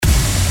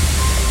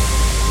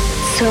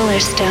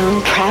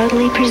Solarstone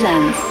proudly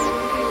presents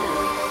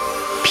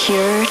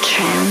Pure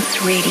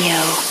Trance Radio.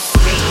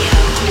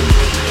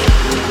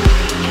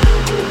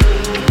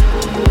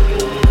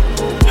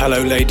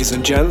 Hello ladies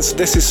and gents,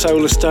 this is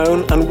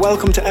Solarstone and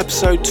welcome to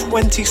episode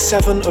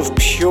 27 of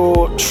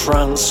Pure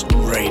Trance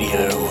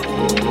Radio.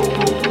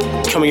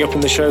 Coming up in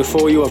the show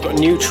for you, I've got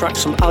new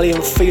tracks from Aly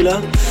 & Fila,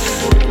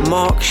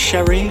 Mark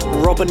Sherry,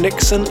 Robert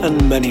Nixon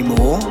and many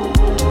more.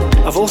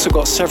 I've also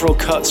got several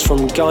cuts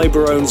from Guy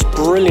Barone's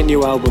brilliant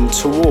new album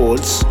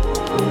Towards,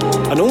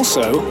 and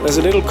also there's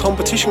a little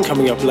competition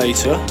coming up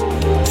later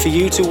for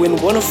you to win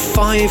one of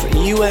 5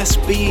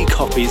 USB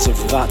copies of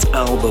that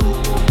album.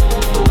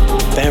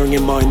 Bearing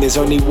in mind there's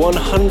only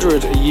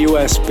 100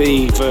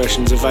 USB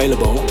versions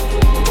available,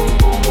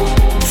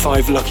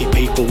 5 lucky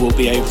people will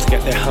be able to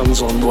get their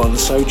hands on one,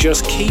 so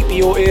just keep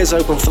your ears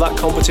open for that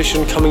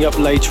competition coming up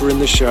later in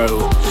the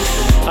show.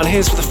 And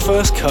here's the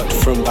first cut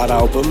from that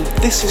album.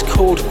 This is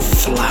called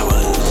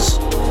Flowers.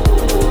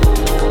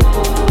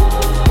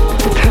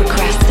 The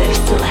Progressive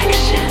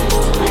Selection.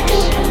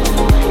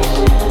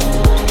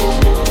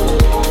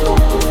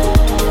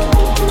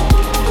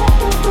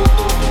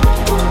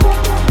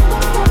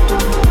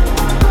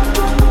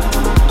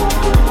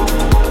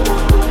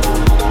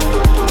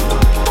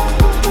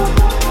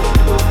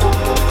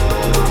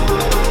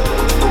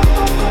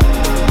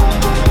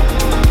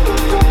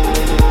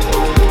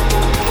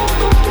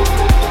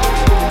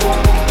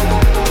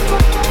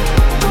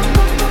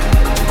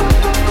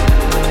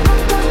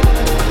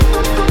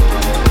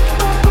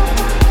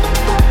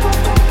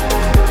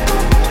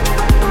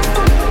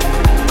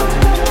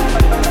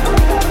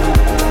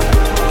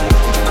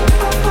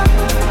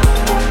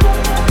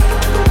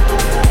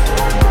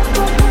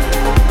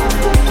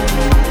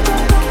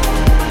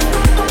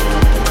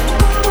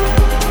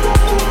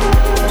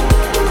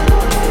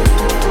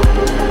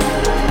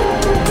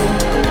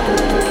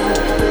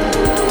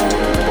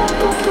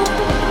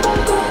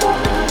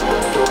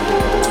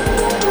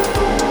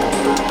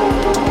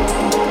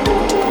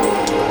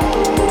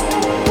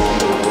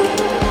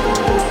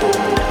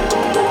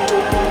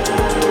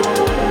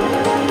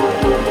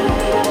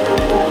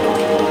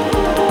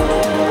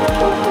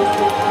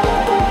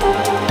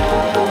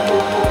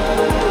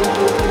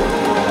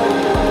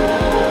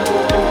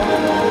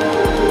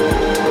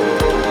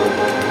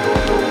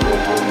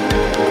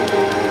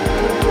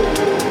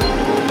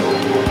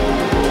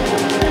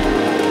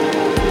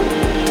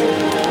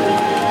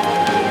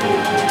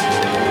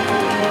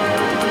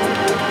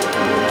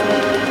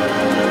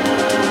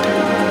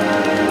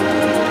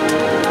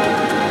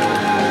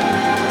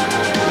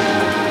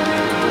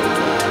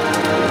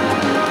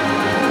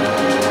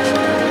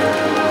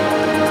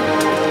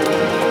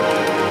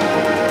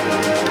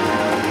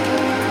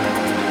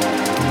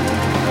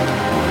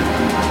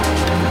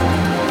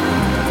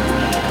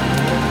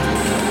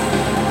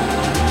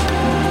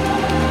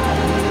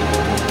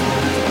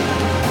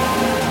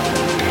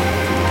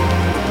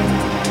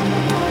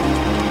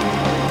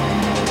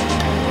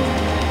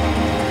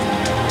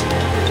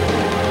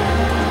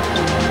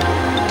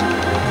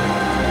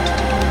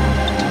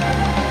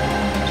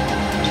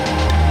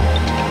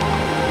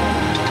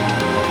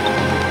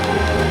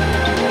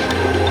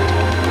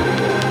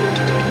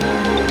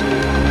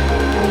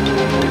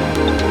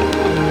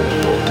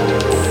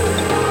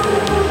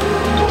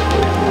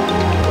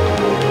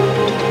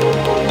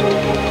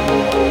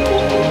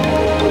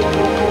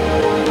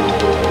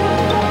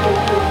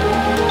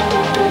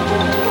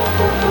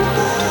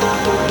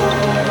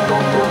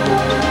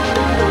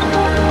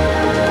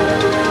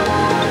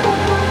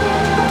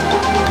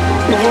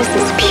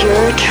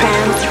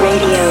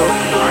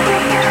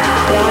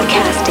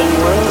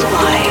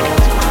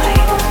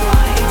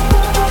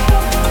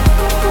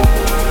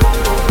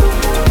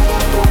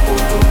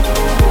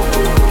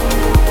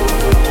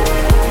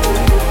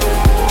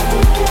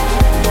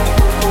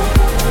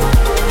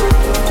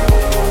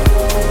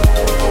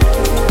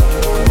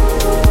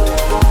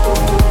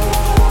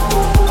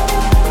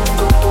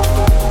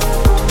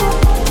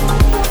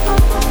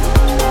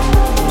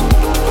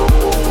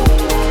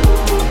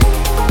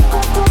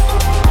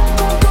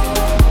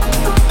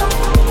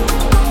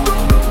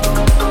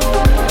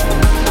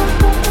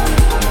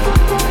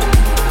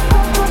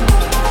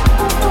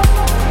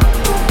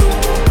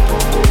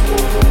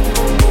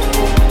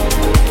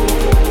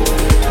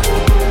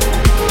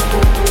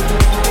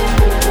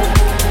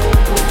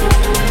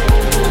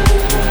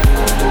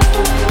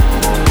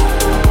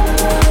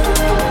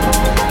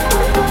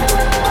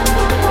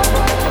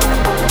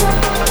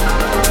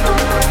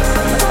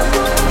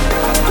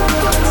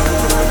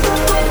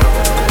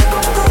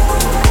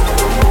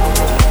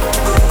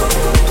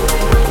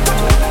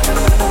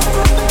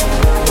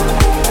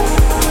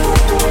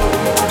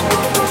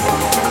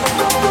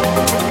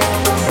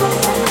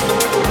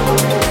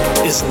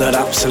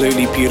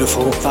 Absolutely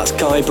beautiful. That's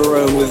Guy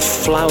Barone with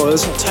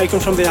Flowers, taken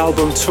from the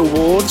album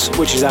Towards,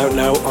 which is out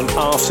now on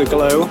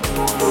Afterglow.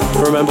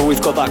 Remember,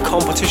 we've got that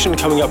competition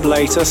coming up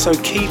later, so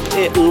keep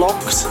it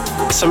locked.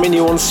 Something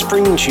new on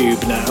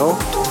Springtube now.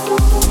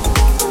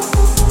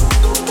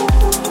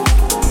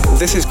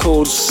 This is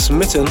called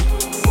Smitten,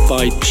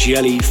 by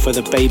Jelly for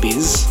the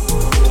Babies.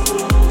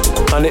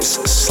 And it's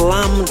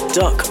Slam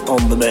Duck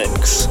on the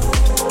mix.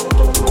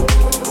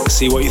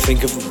 See what you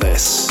think of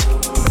this.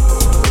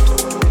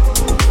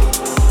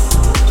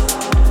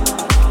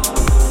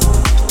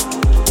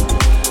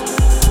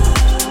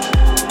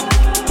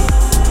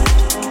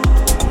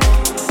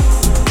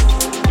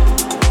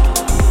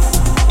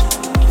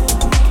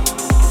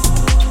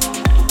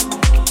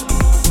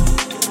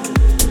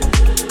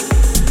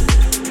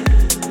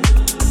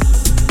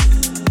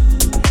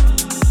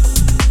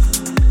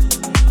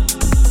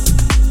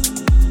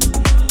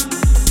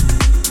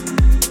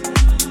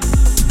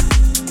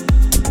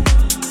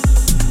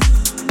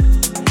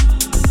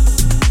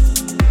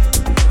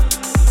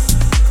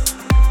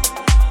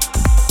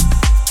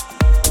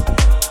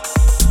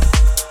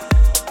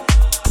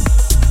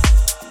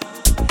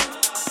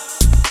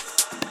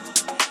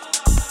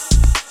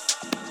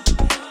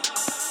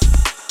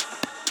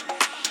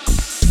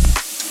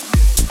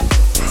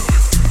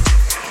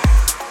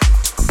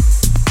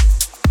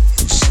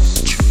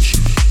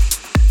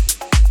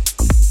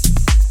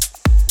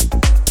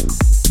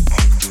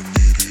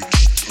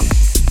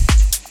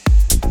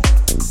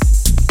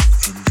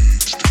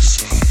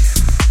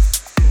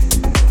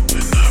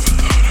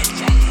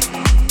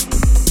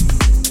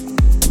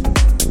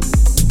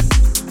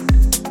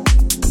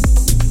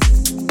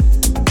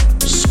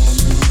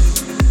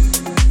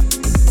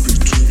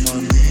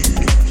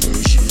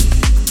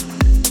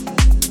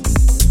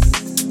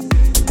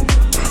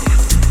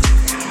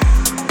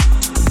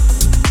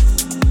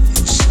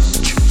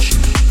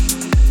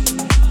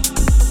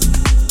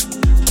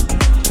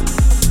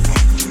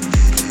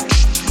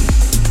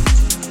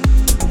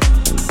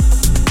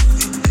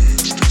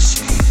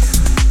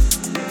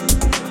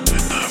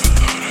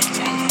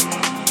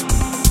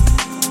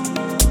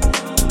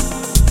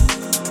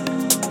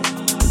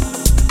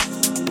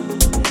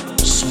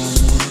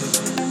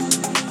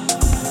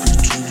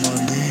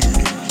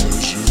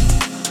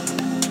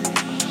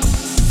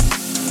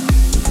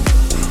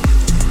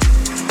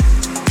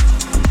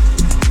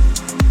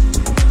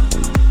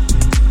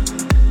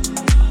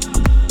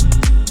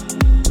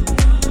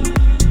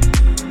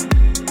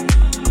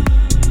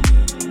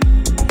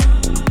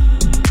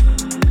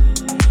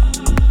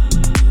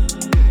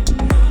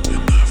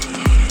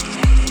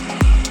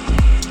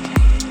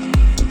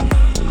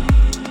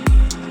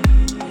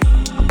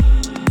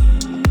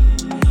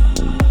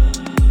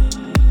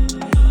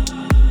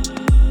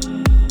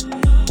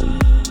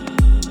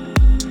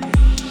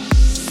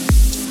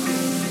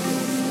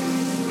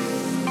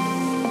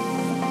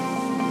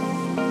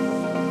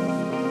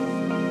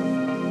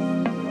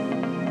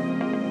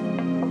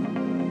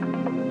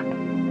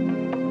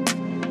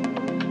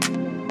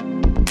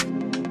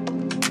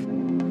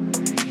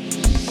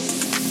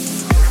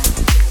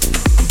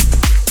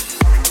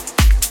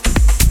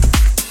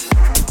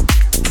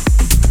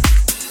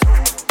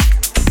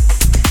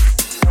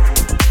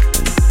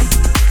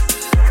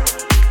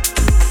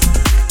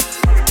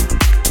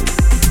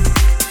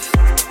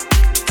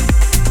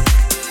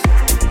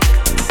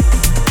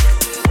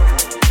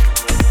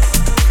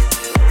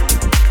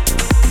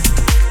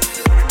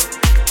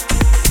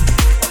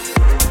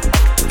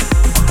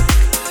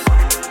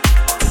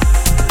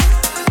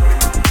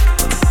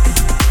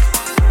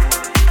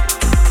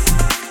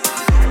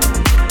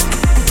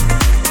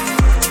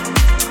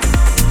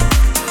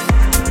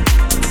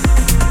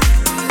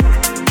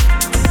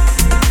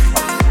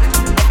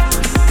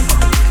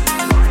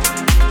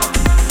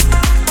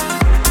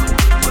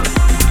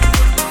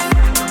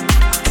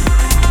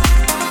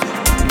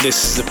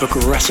 This is a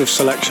progressive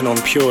selection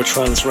on Pure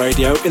Trance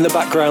Radio. In the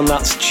background,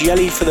 that's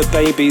Jelly for the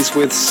Babies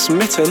with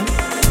Smitten.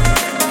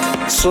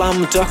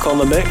 Slam Duck on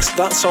the mix,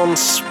 that's on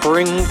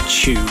Spring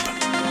Tube.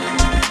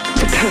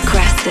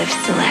 Progressive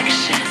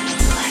selection.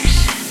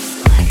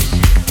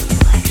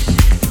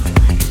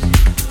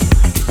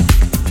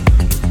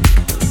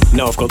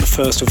 Now I've got the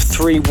first of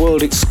 3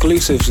 world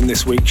exclusives in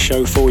this week's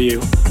show for you.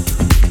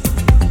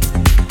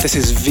 This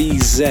is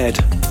VZ,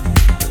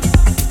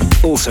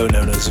 also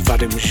known as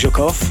Vadim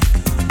Zhukov,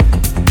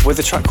 with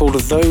a track called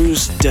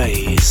Those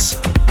Days.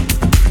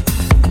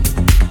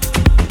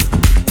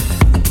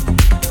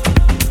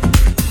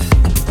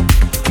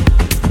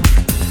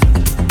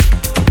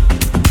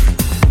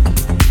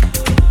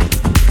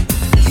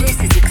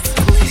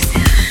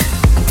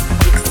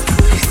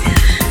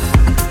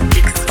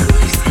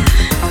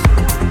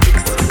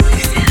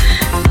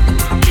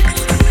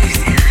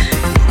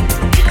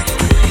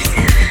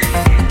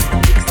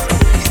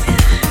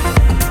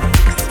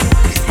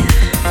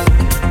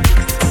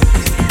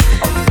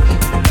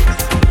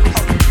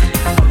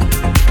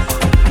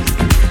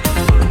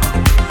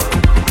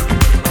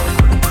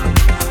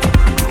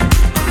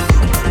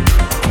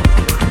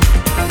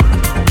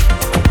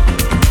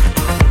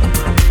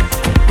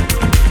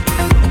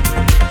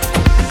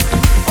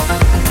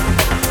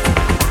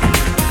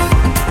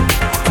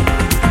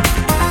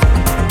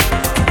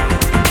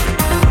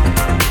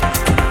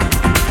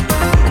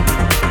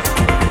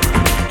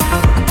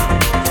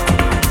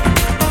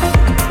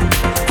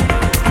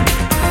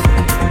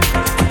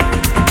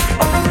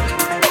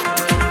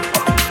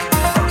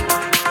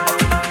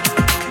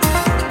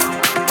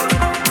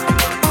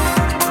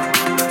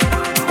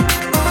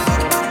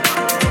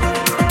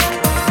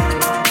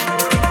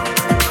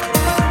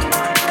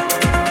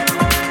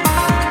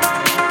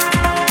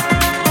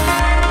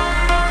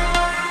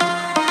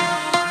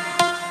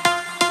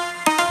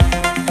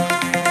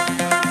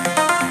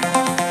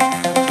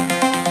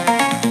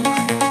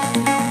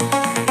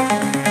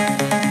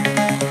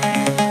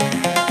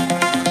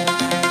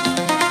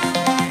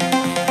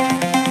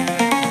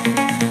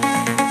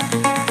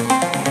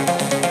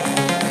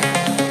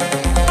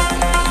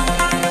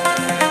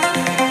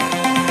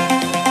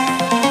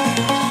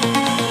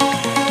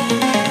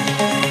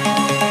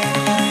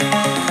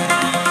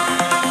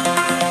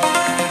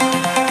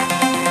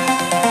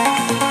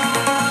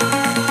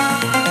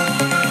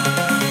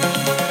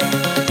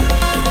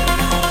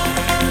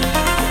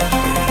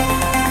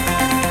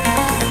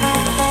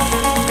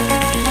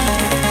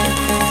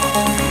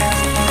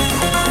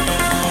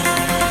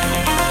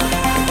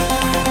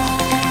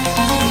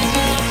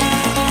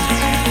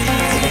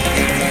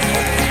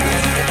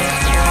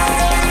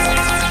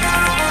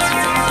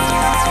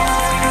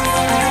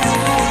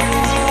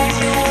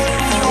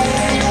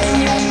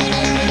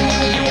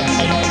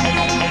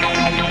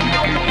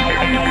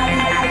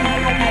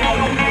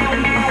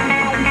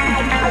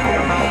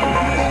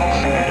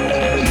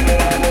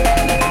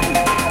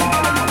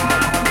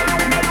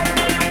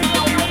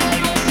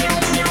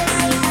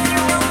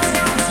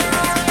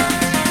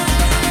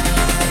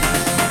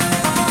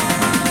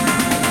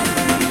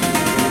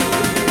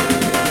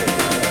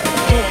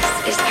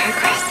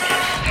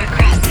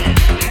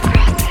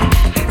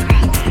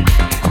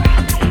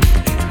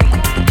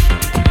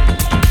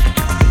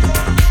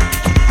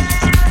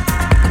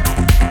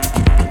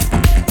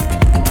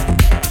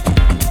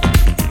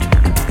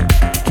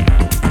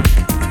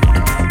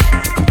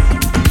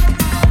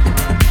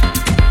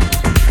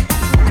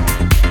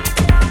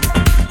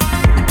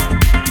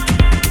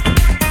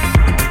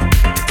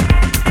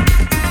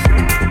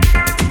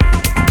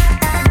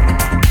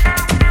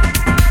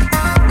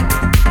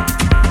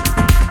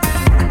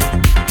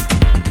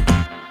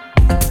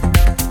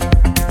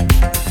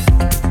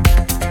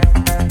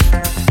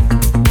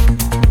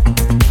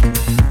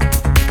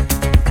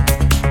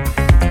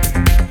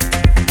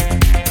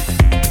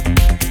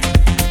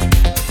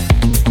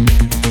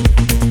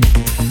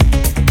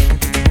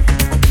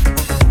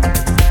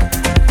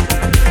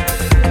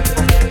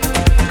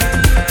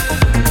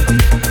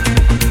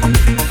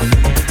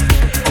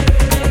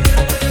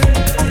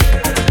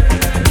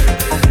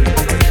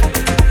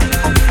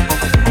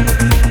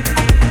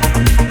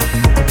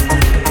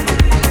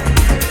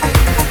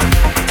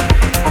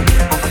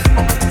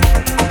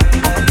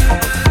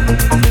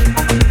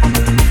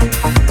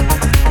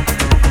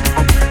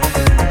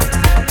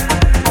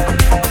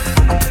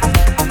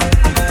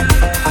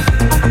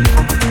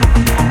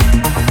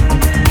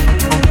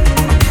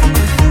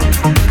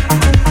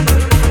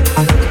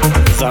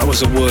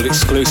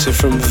 exclusive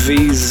from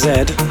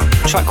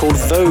VZ, a track called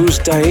Those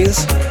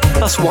Days.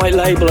 That's white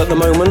label at the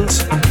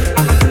moment.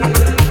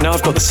 Now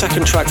I've got the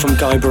second track from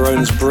Guy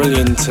Barone's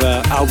brilliant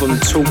album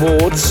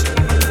Towards.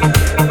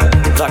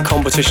 That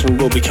competition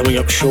will be coming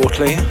up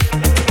shortly.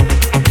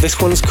 This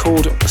one's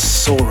called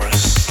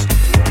Saurus.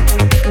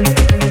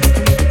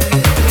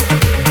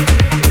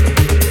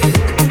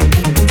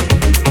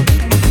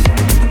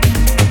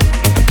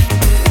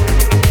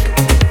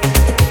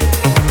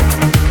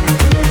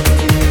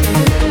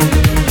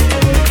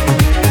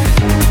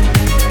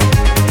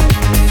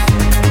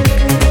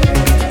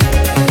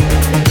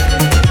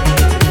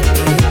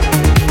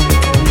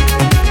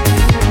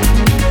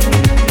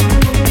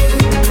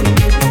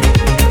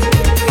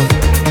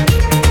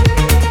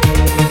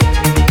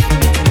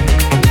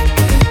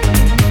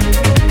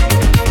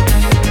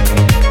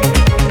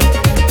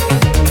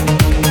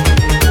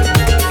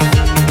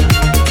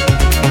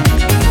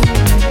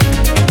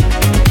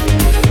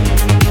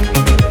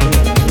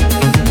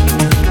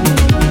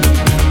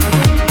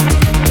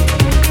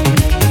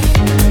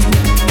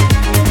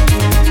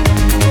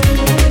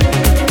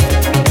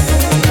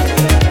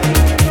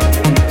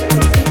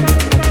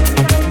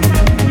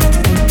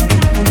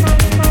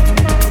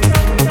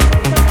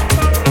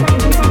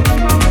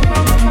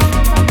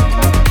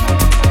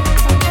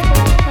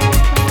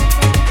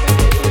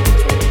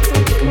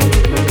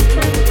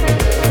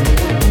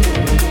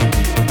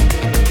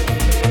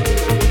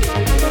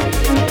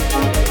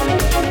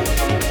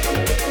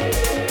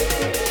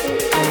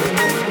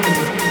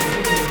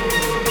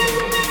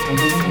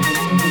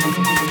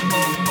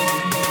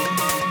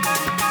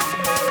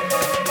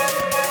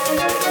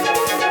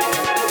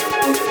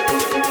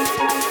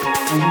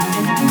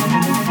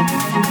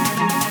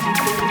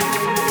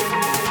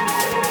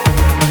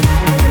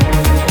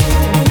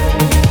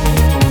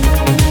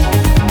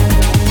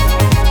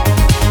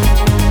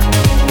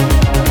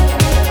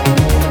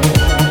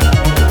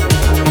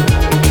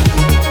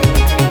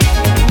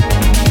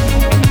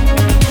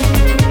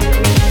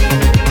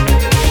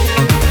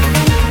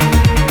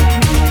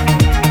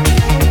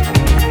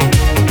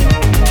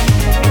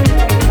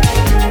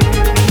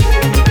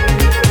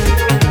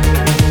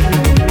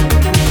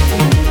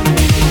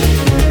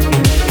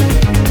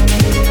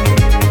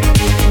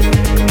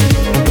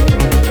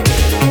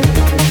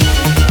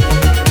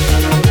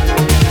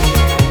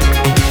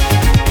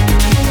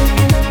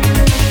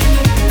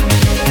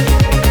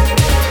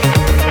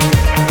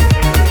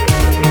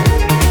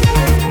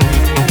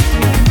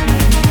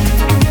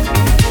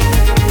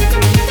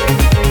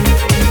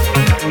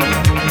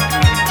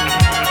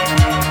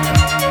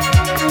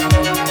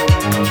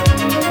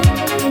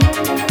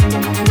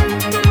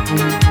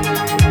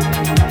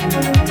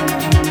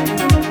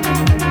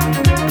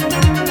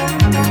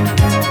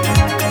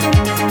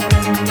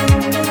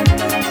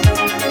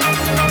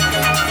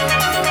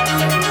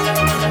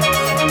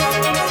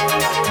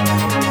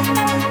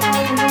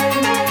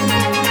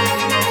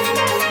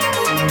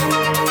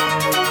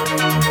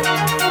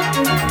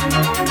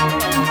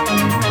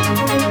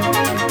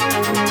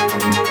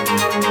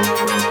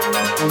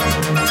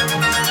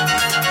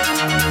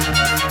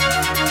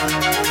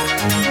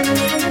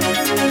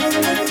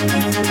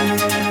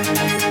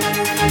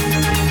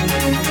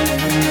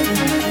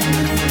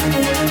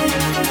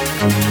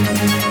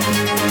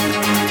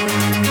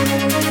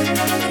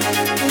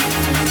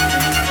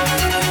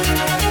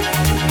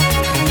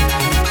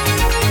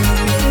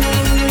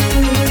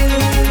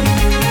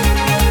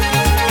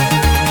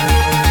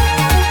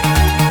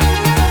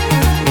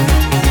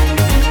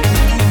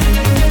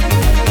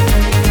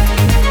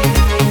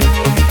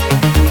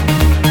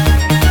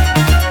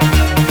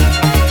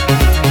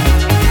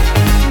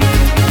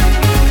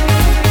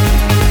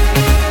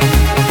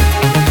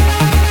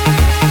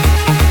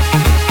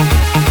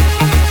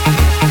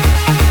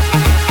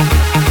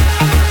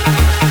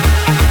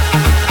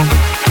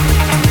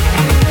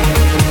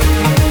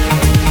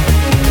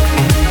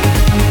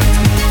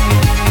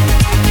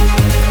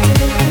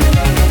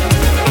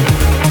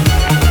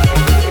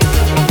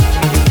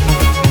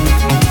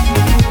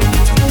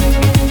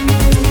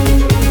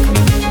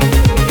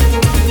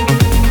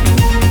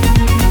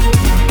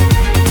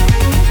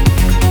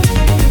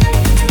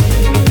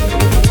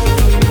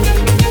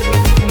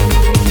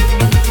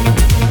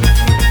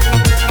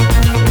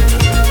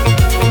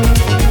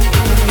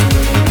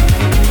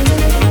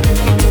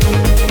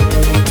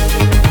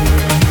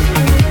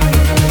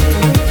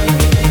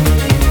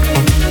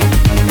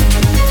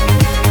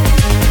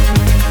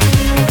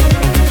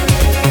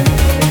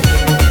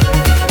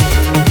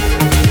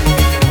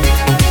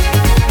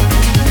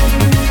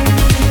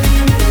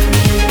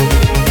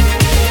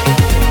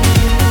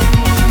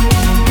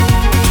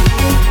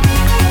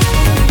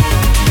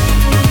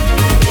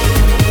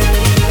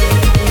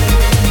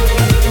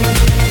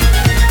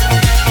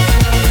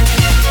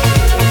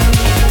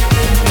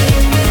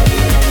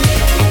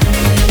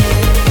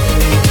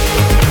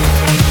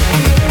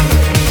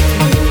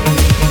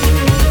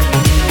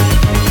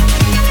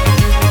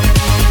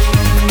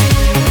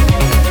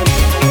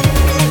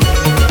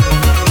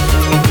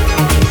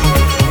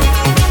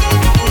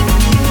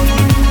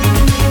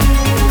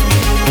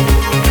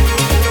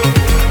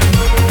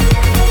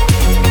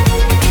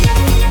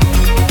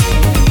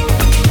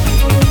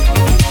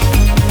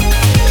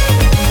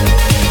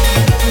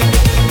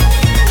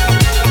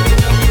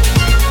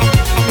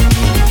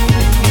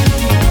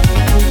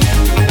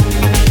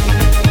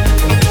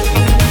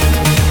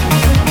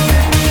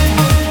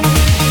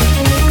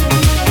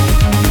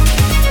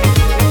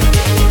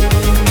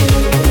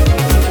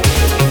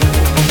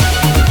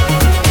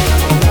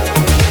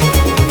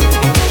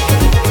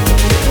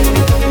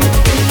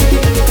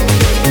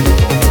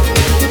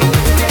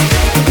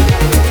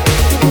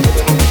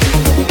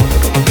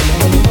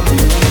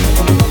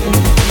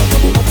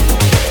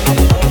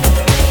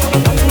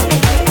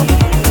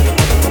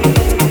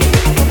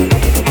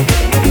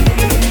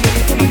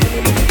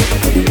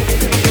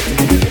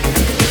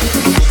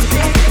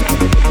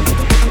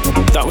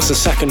 was the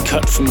second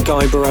cut from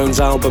Guy Barone's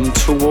album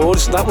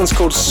Towards. That one's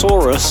called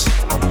Saurus.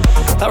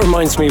 That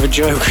reminds me of a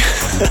joke.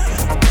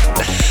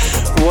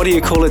 What do you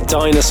call a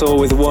dinosaur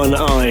with one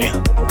eye?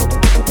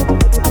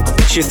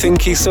 Do you think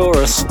he saw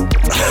us?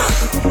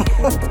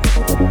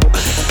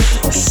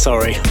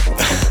 Sorry.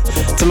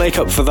 To make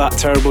up for that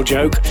terrible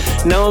joke,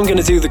 now I'm going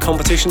to do the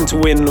competition to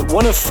win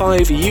one of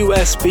 5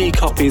 USB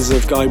copies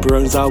of Guy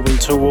Barone's album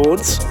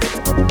Towards.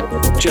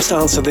 Just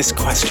answer this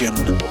question.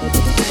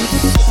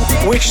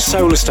 Which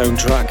Solarstone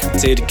track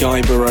did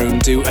Guy Barone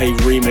do a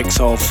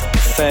remix of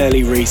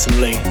fairly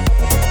recently?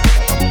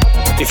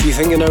 If you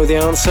think you know the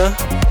answer,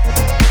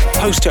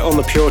 post it on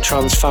the Pure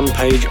Trance fan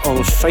page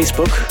on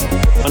Facebook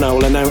and I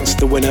will announce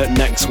the winner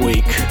next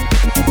week.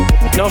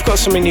 Now I've got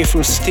something new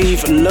from Steve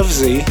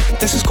Lovesey.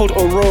 This is called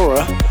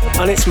Aurora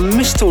and it's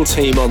Mistal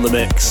Team on the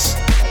mix.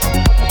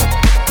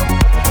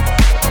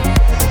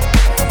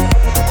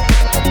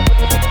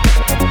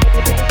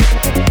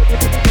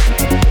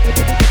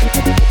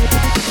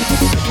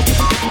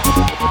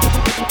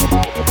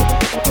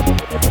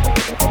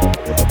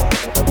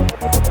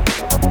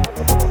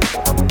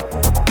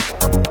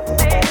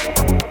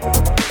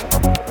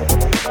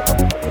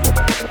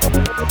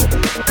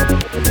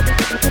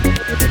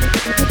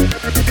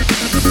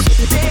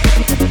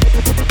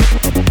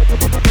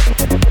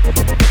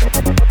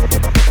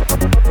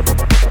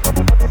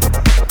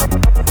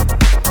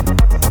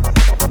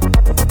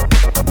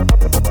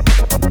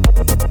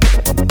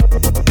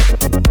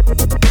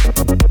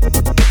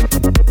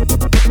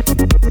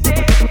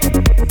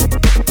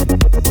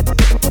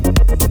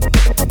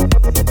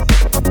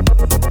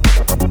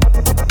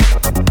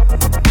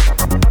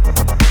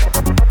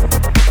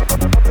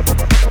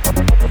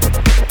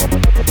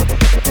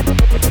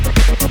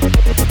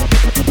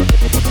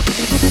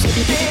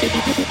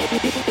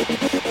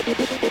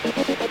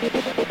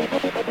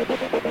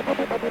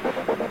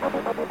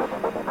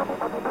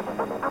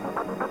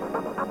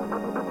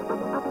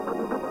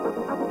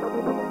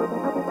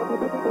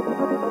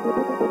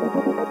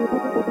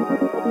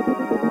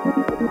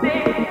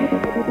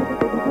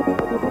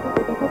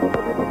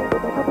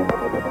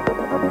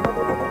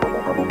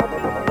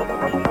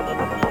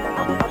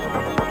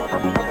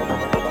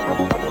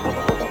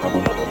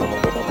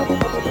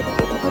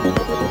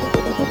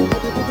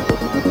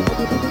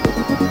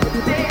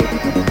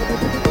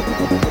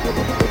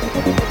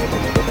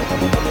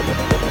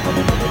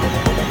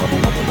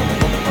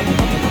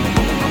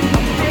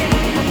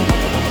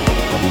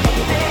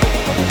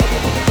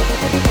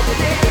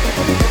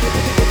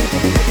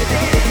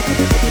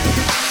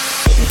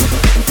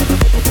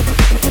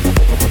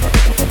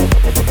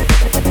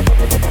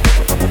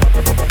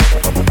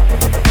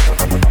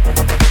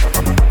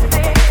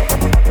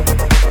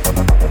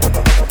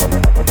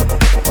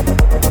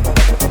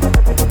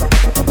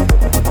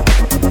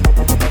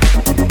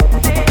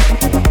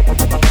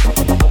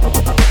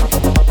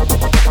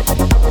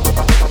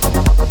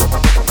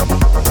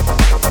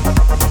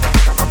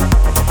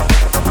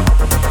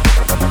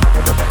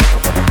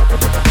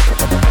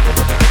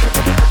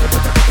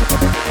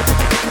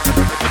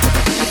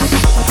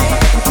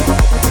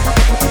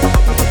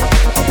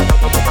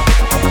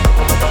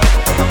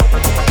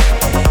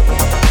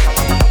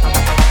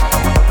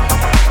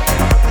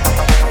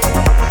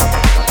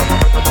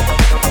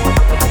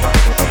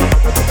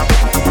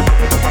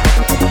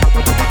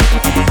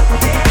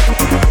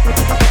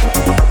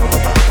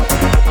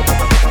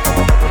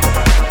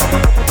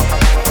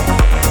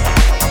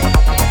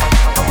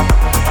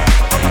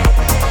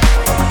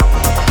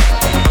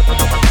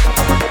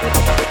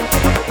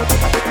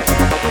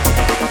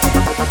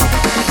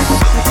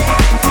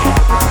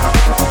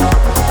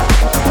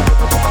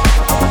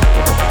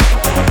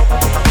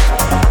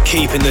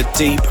 Keeping the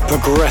deep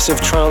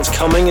progressive trance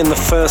coming in the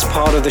first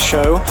part of the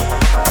show.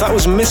 That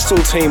was Mistal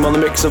Team on the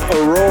mix of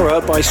Aurora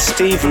by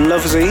Steve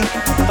Lovesey.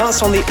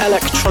 That's on the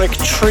Electronic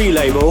Tree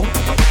label.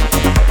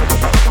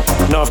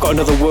 Now I've got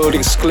another world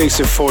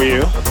exclusive for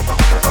you.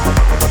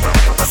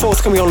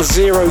 Forthcoming on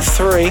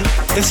 03,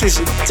 this is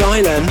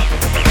Dylan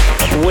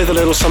with a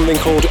little something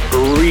called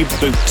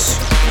Reboot.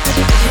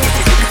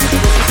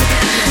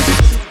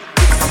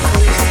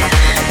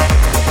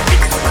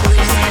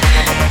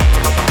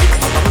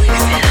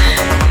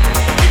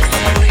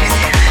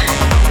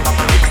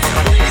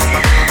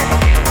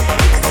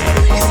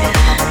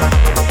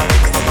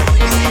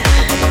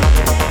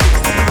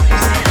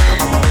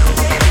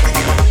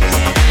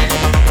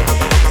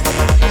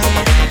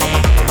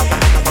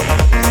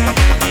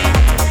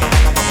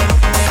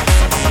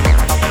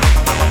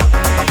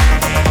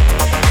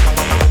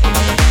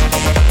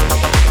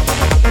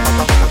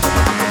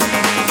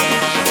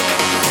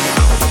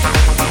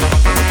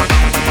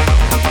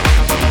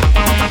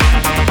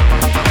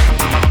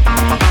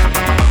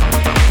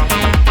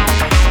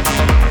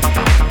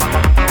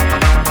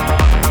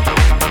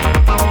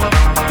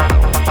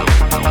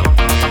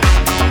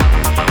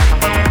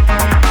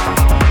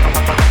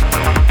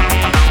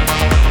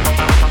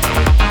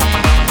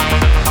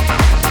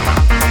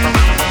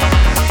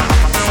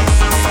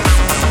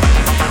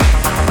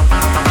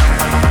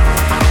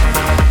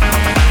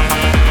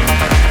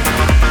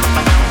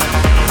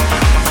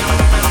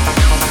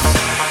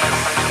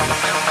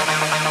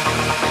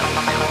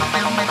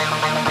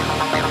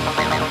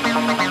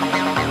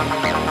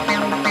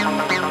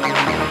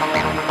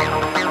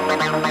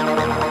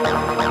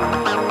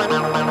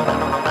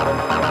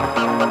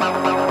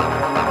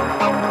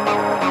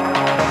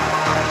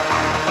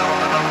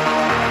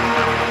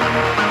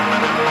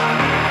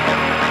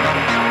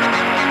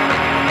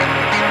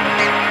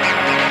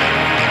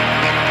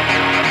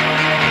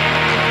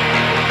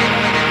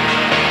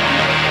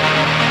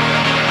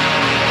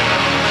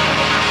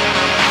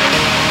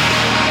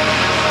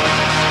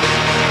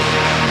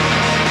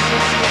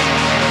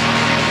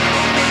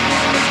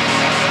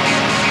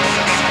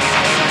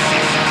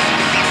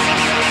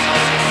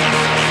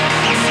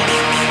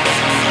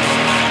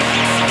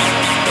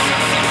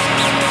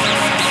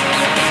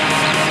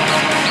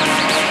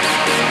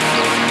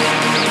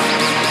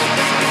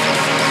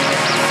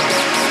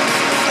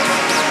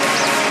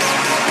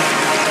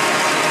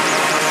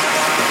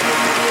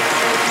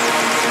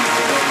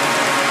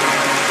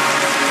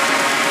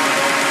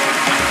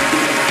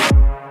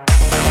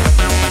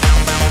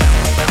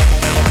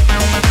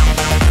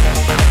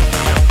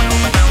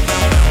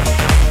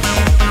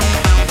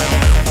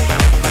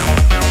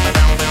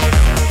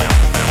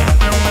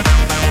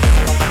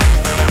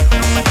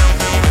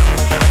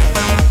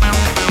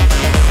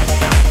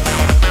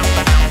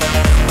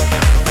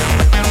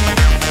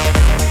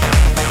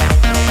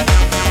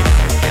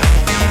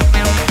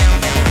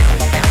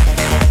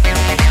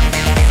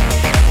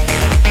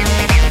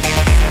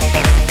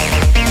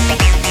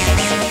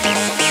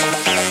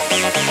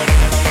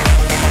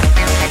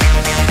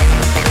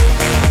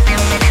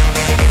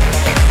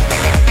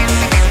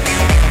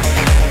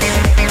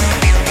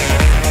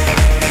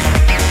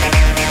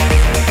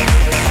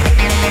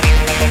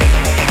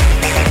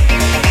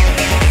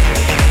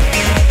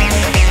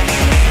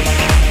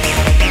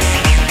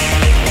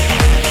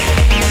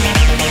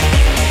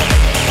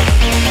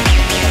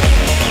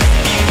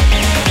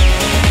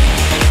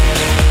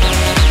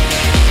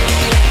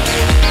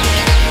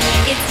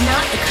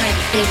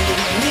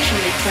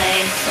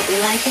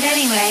 like it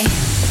anyway.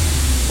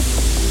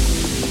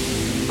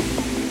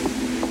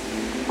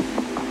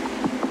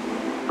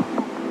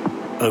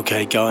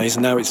 Okay guys,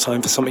 now it's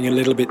time for something a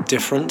little bit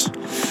different.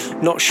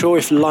 Not sure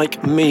if,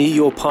 like me,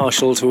 you're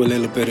partial to a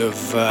little bit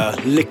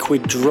of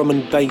liquid drum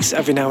and bass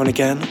every now and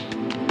again.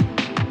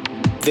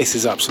 This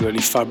is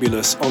absolutely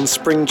fabulous. On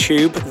Spring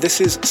Tube,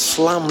 this is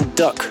Slam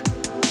Duck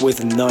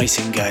with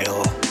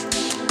Nightingale.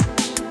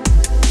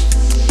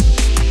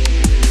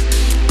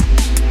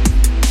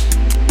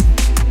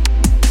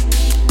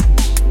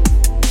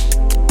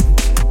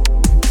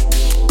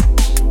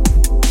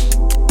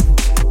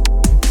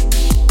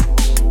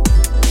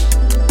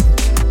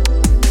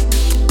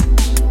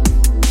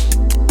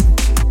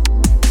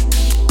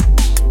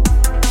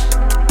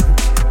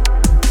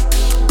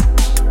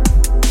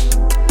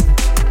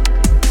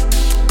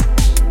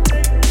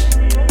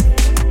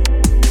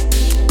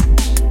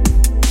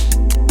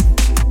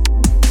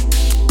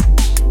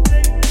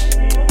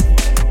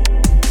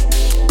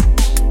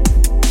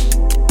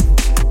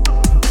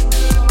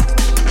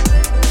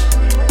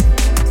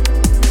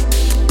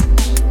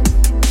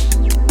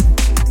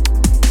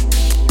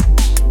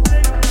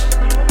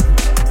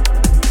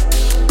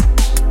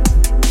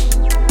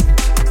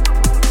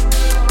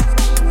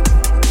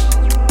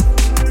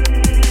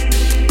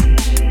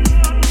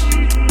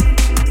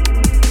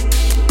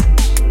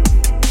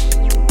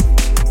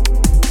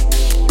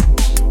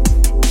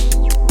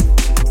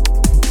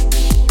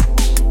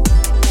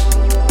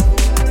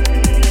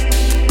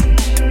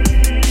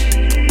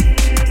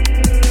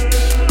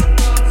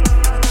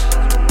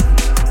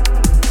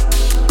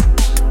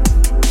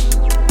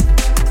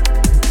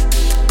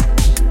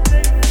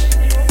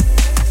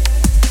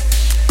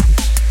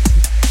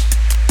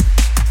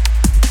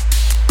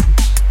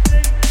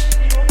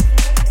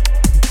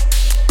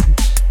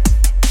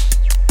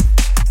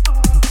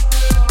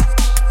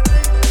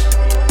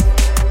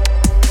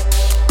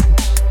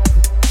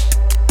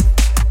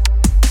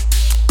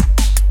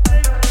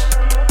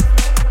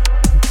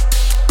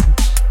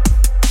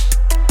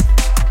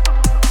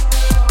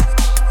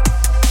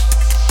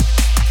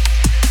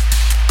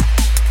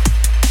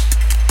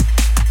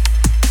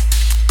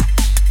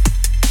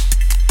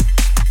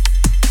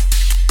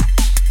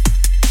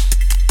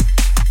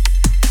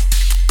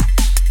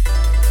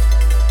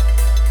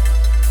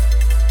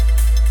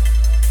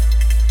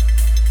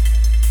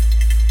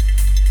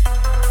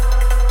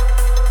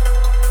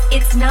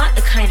 It's not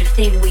the kind of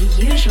thing we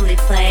usually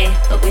play,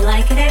 but we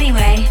like it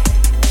anyway.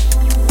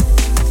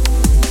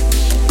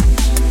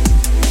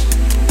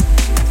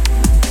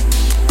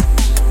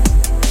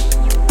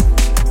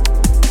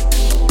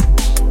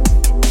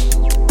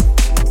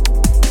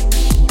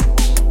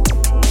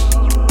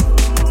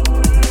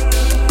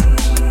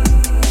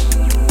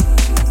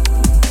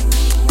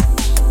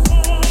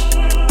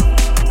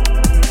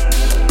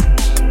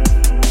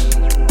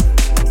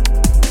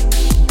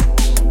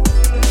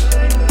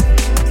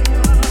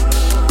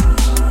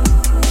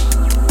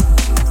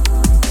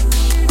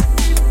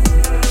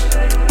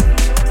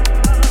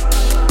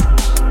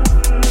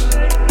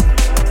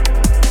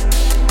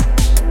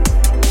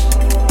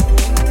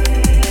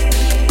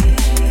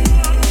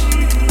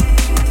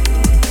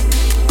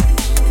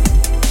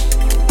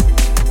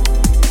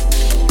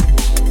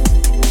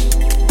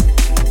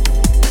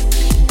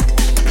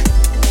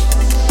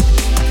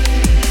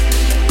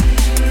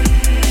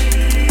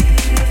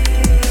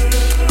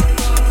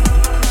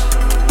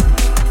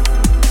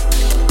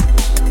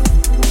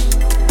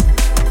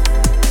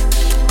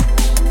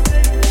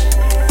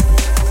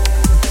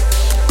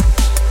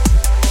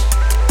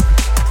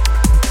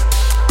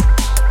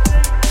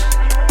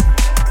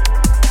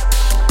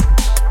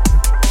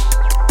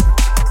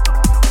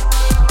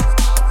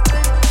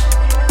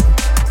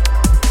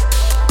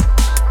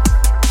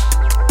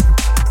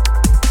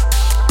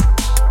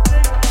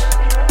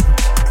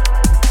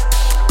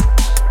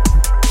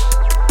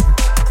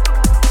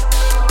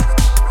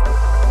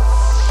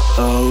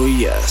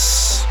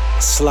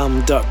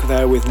 Slam Duck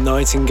there with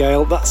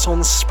Nightingale. That's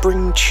on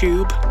Spring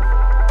Tube.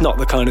 Not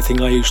the kind of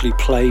thing I usually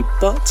play,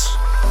 but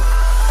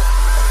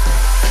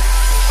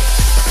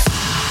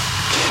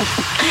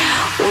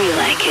we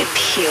like it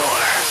pure.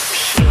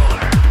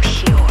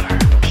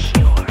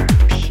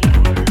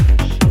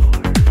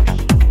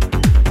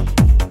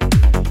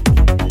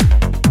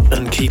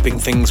 And keeping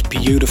things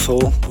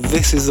beautiful,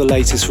 this is the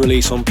latest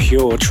release on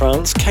Pure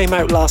Trance. Came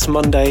out last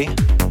Monday.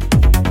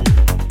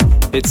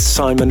 It's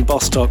Simon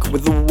Bostock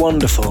with the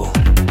wonderful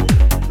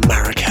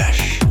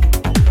Marrakesh.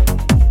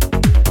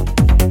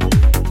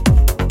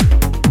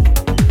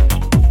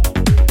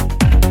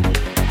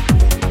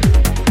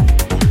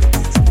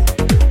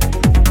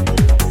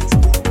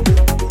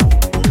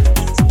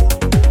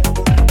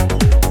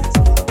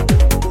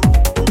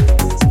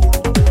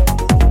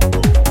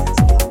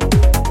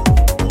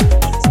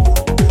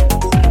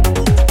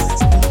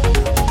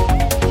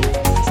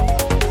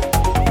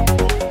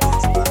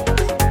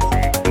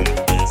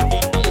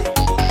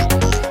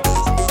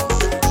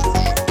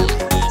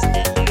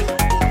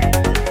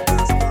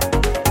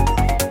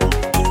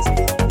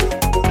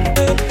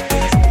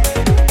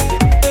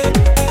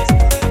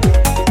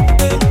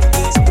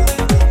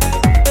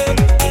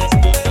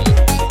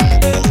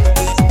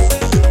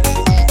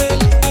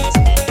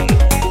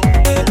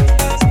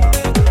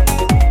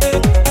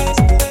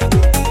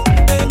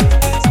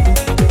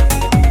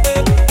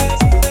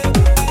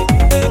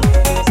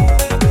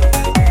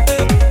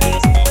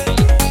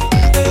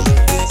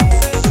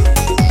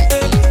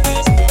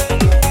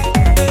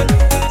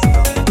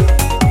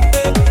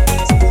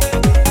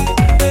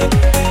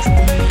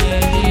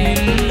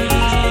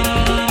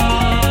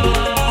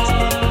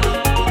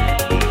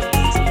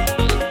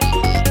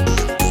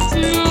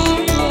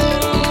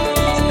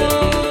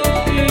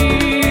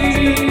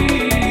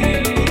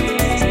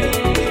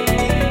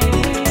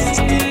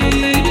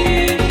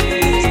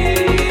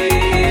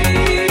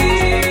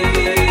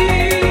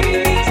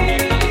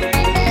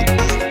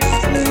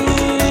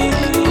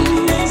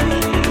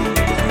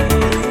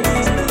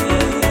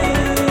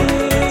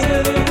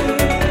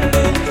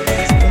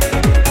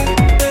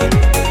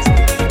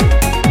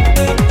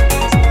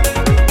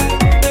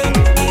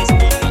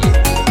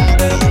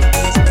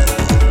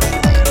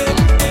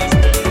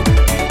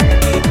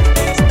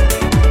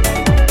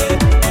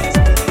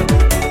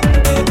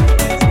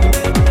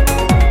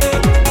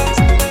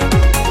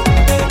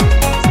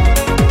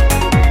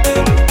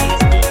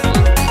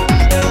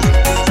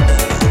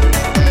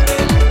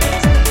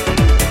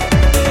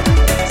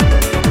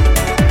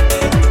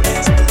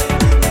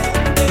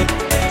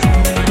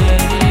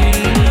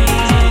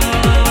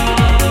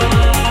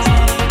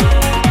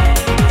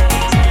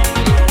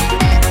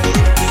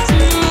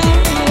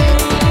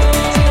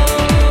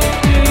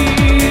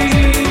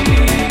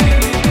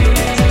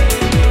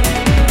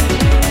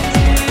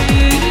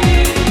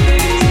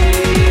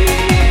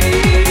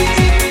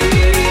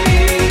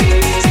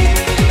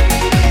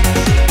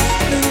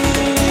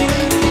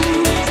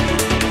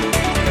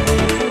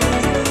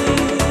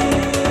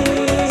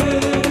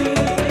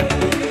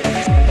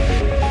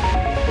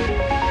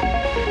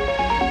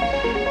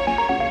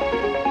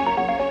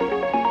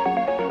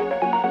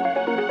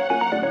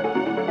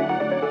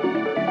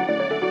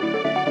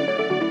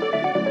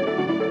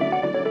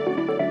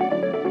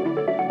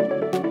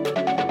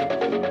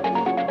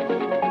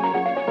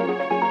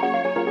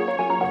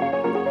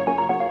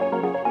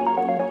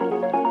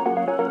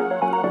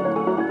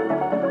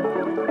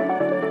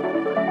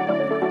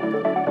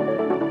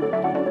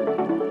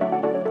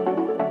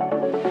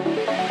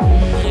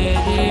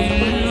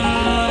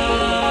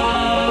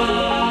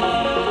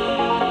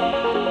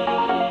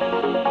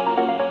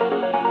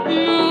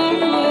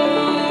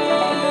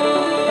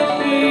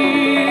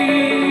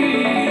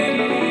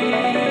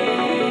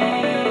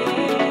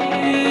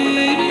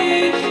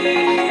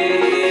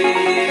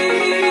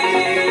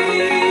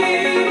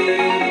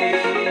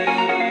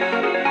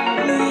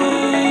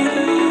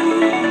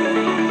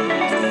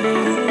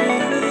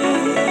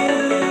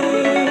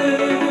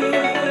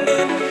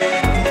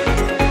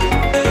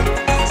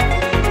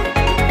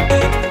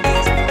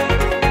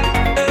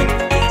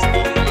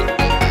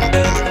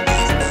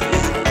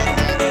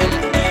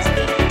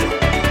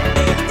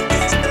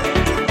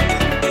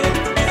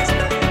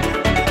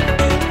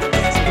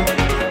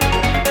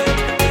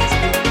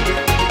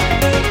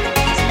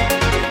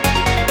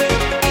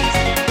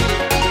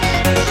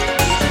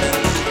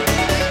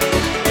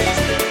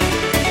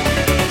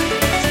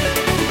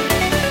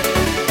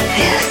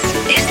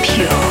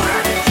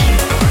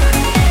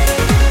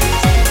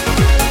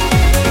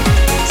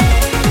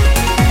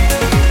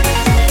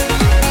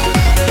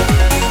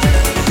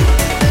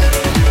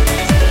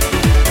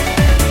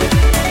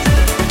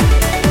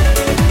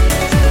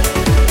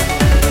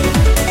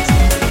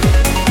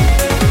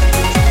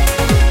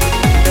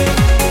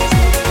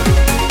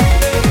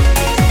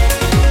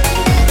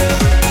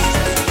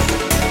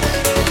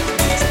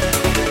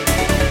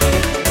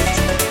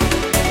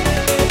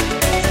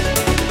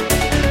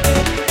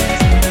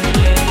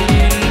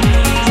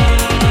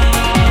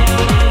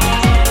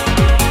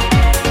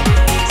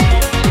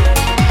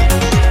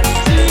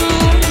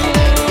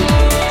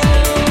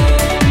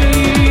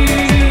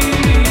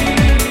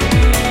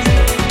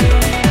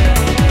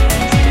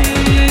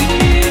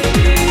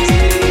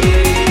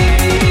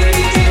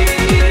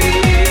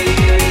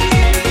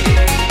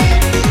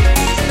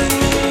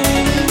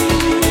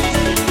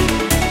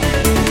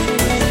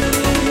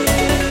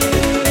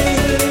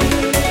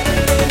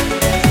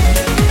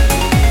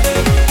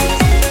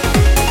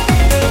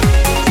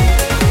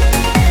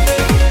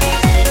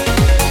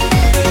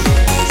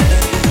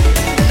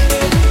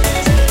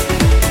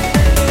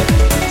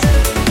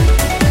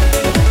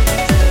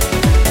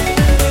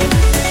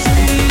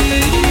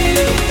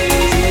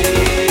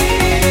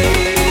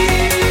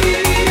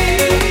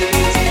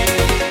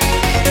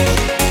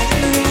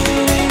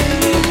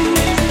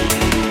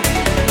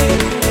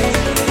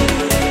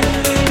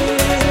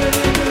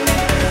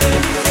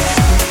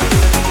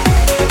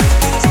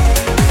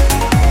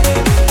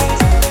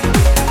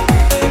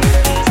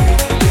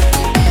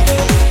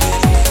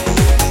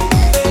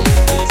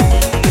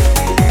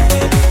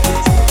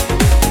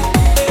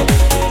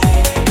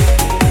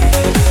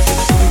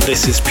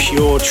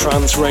 Pure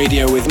Trance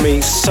Radio with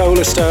me,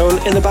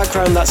 Solarstone. In the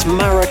background, that's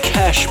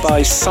Marrakesh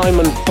by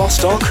Simon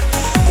Bostock.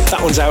 That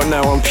one's out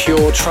now on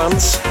Pure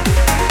Trance.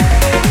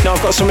 Now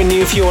I've got something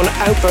new for you on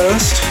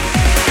Outburst.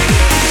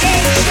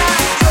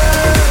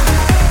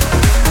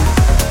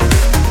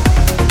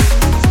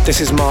 This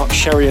is Mark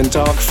Sherry and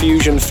Dark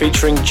Fusion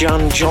featuring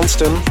Jan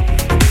Johnston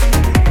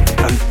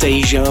and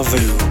Deja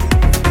Vu.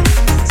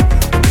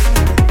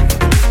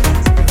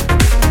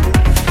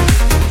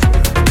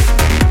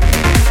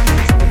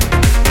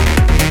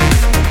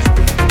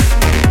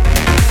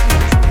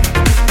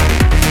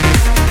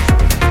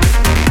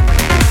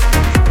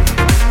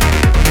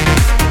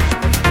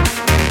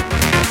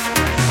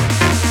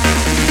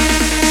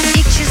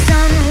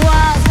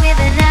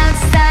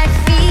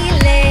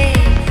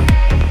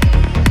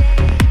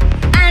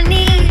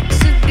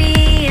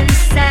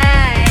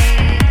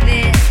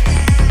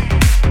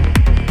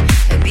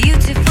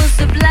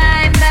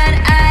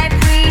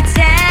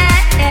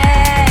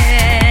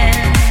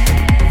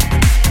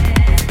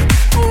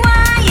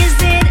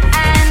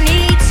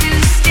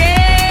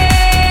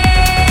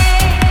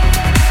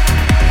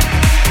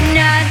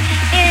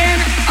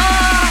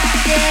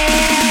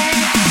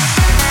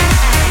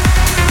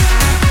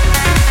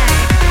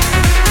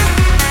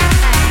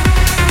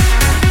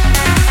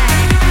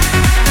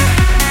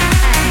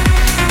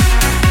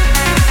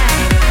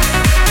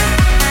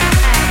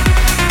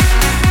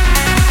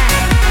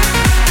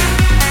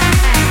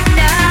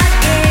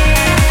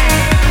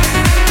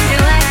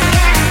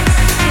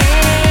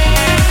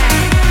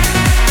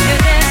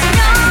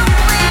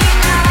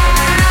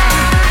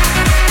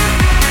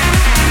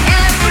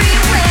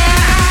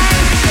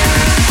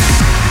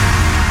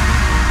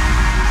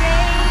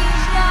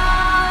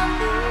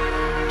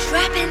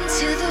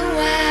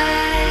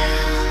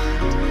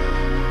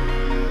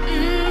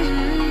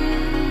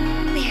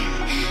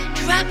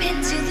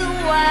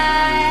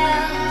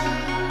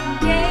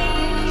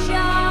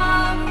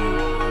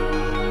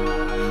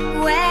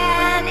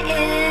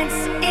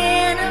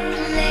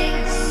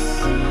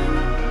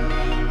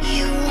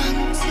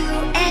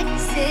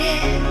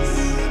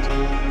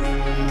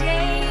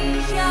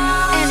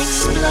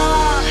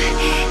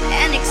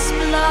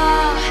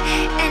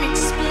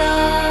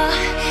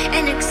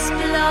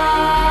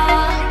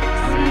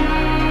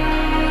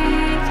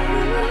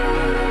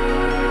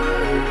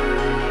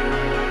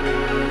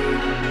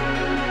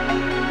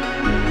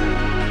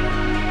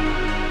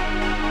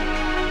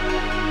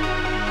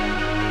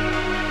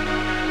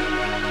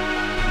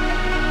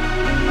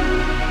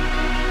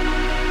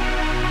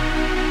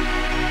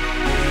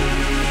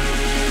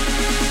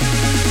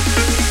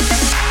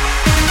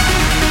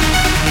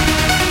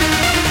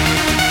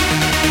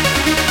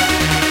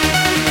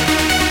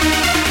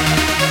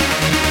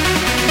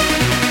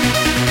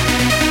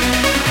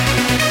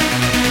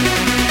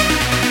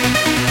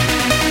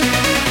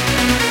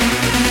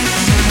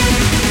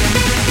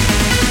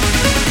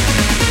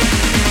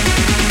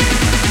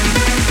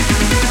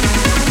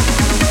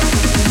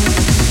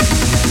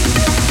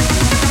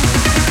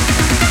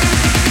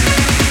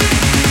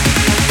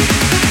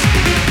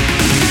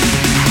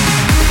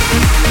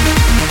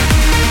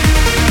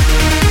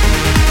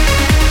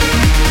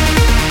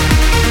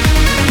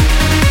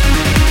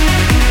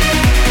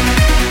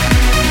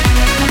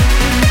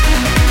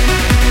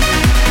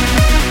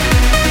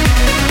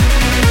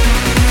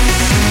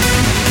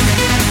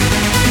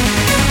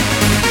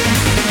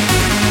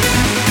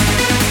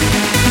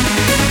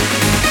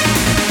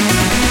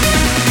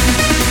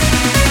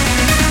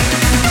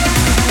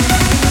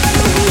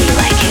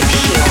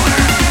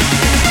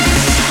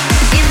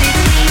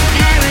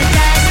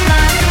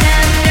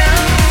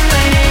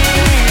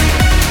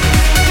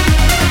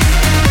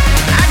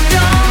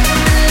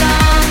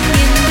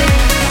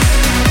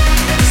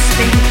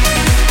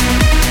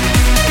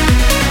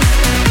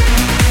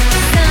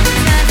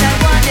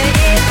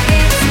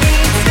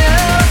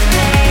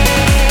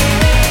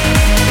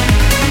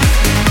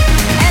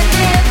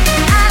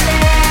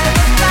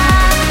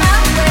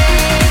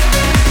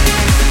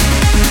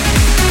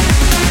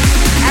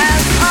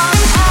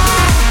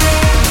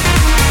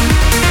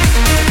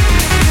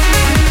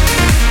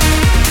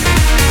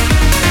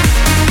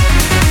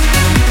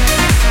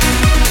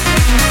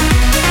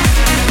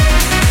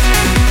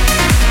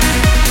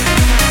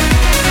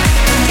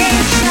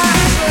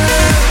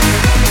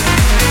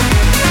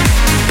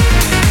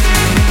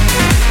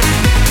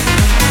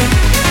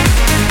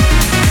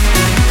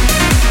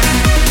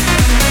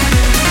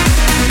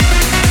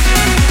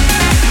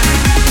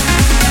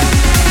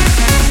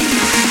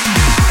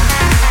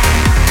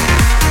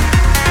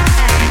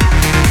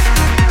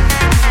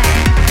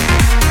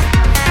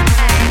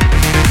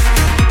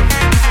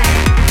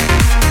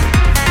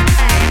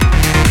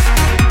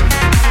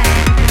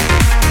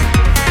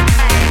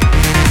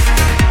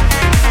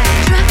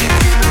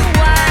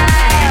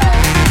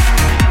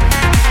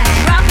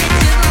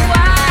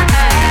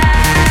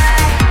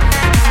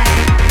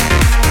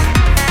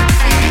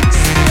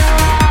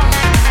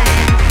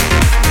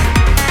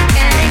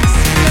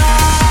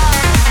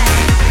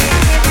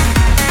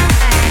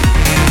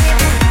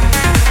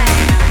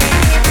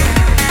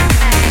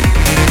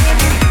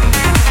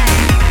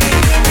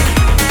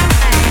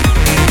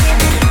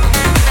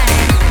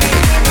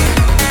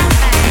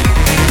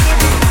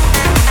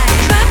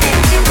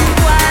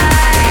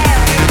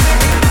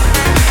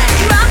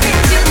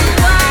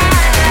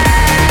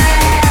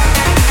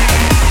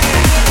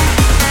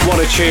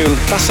 tune.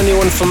 That's a new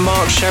one from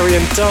Mark Sherry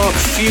and Dark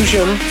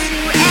Fusion.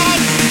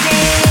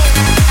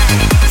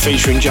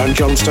 Featuring Jan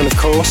Johnston, of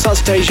course.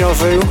 That's Deja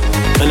Vu.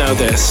 And now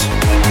this.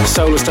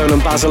 Solarstone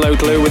and Basil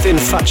O'Glue with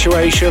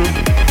Infatuation.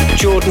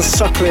 Jordan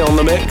Suckley on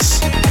the mix.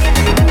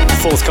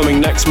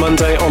 Forthcoming next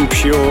Monday on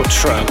Pure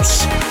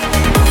Trance.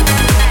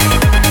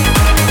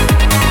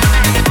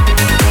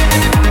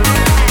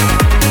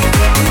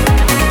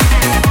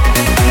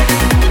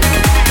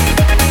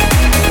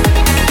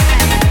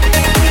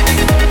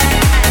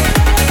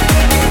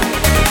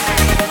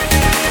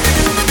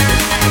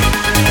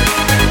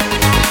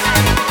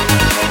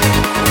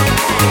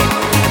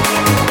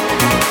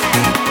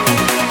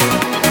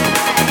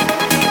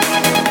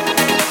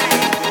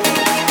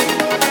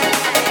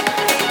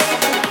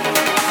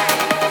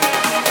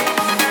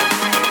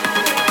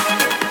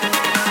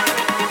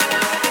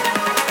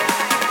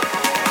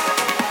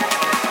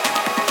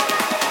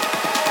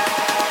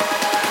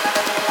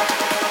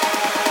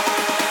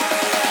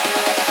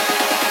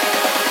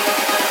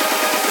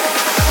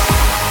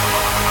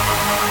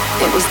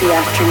 The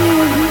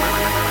afternoon,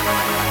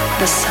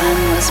 the sun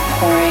was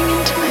pouring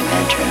into my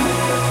bedroom.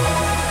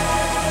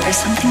 There's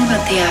something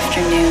about the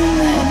afternoon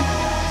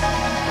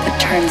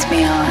that turns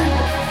me on.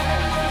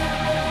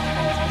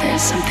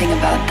 There's something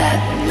about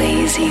that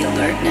lazy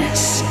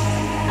alertness.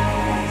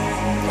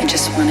 I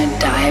just want to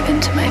dive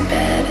into my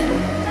bed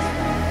and,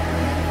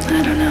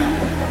 I don't know,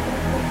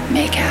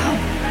 make out.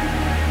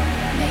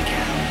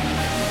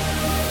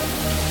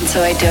 And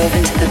so I dove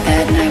into the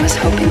bed and I was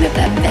hoping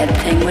that bed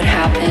thing would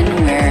happen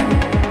where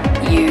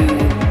you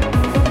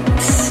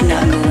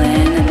snuggle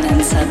in and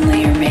then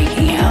suddenly you're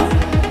making out.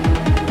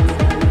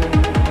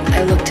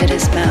 I looked at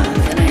his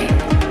mouth and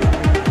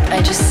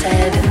I just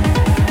said,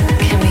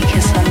 "Can we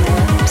kiss on the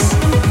lips?"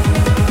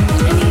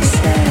 And he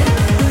said,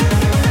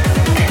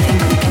 "I think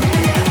we can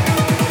do that."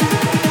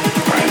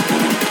 Right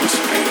then it was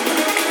made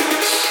that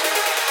kiss.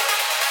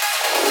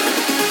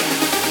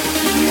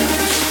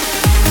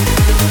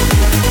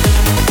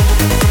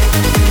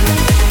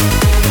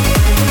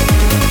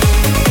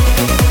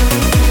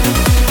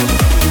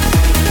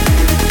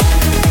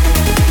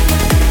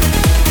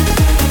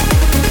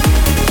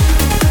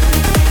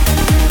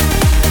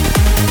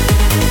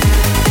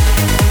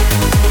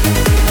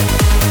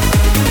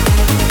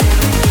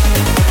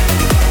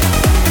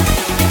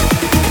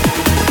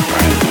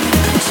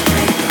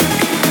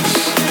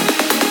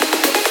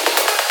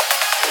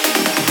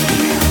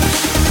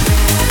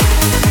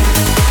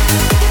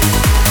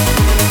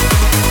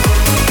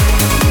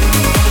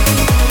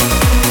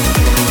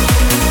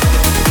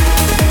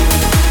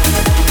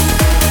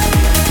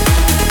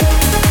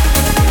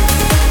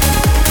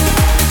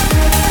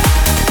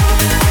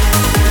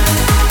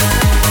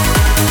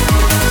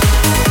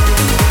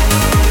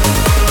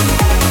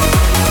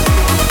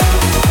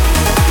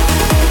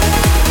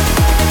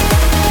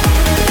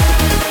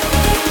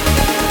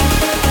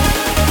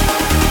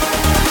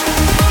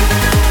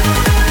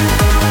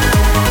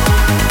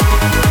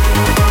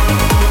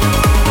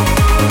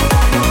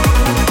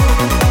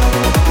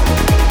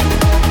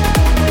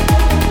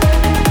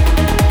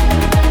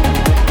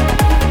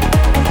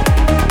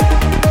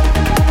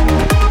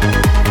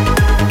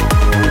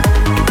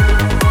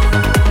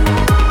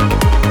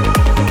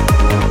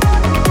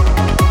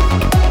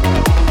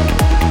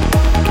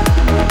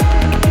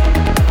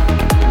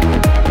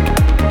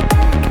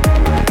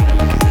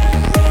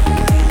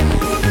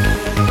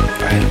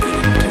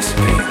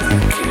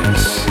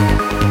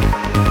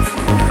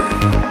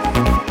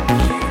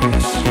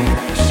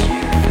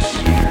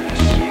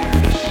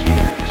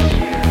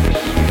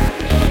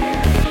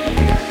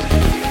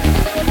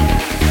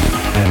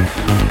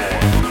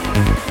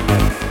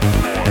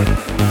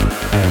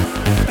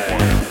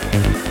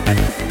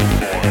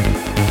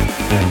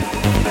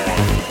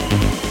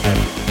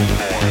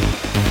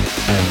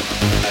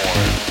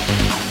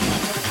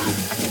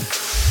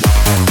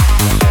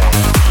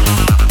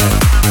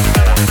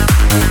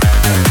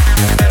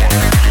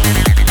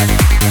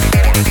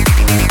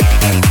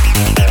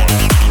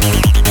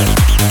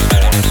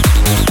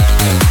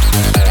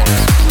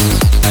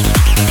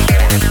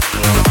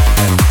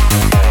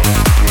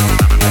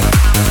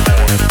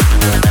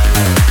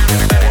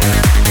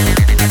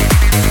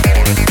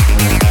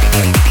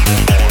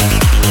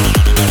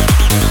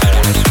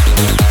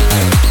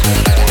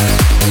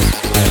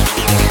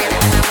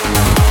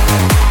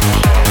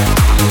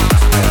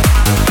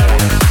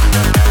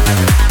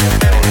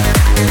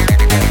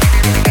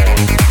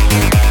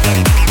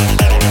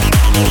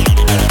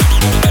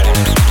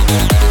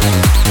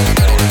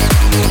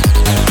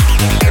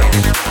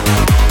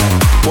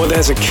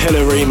 There's a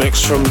killer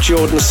remix from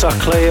Jordan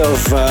Suckley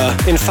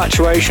of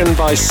Infatuation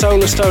by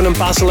Solarstone and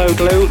Basil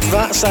O'Glue.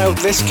 That's out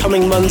this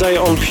coming Monday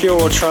on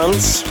Pure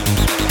Trance.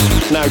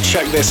 Now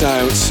check this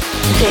out.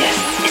 This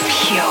is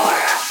Pure.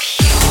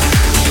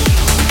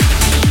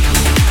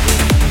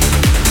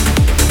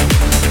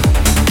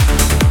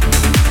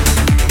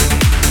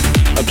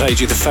 I played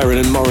you the Ferrin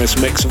and Morris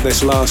mix of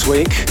this last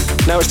week.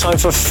 Now it's time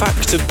for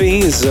Factor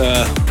B's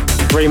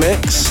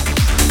remix.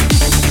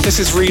 This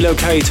is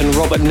Relocate and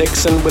Robert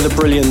Nixon with a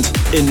brilliant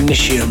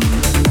Initium.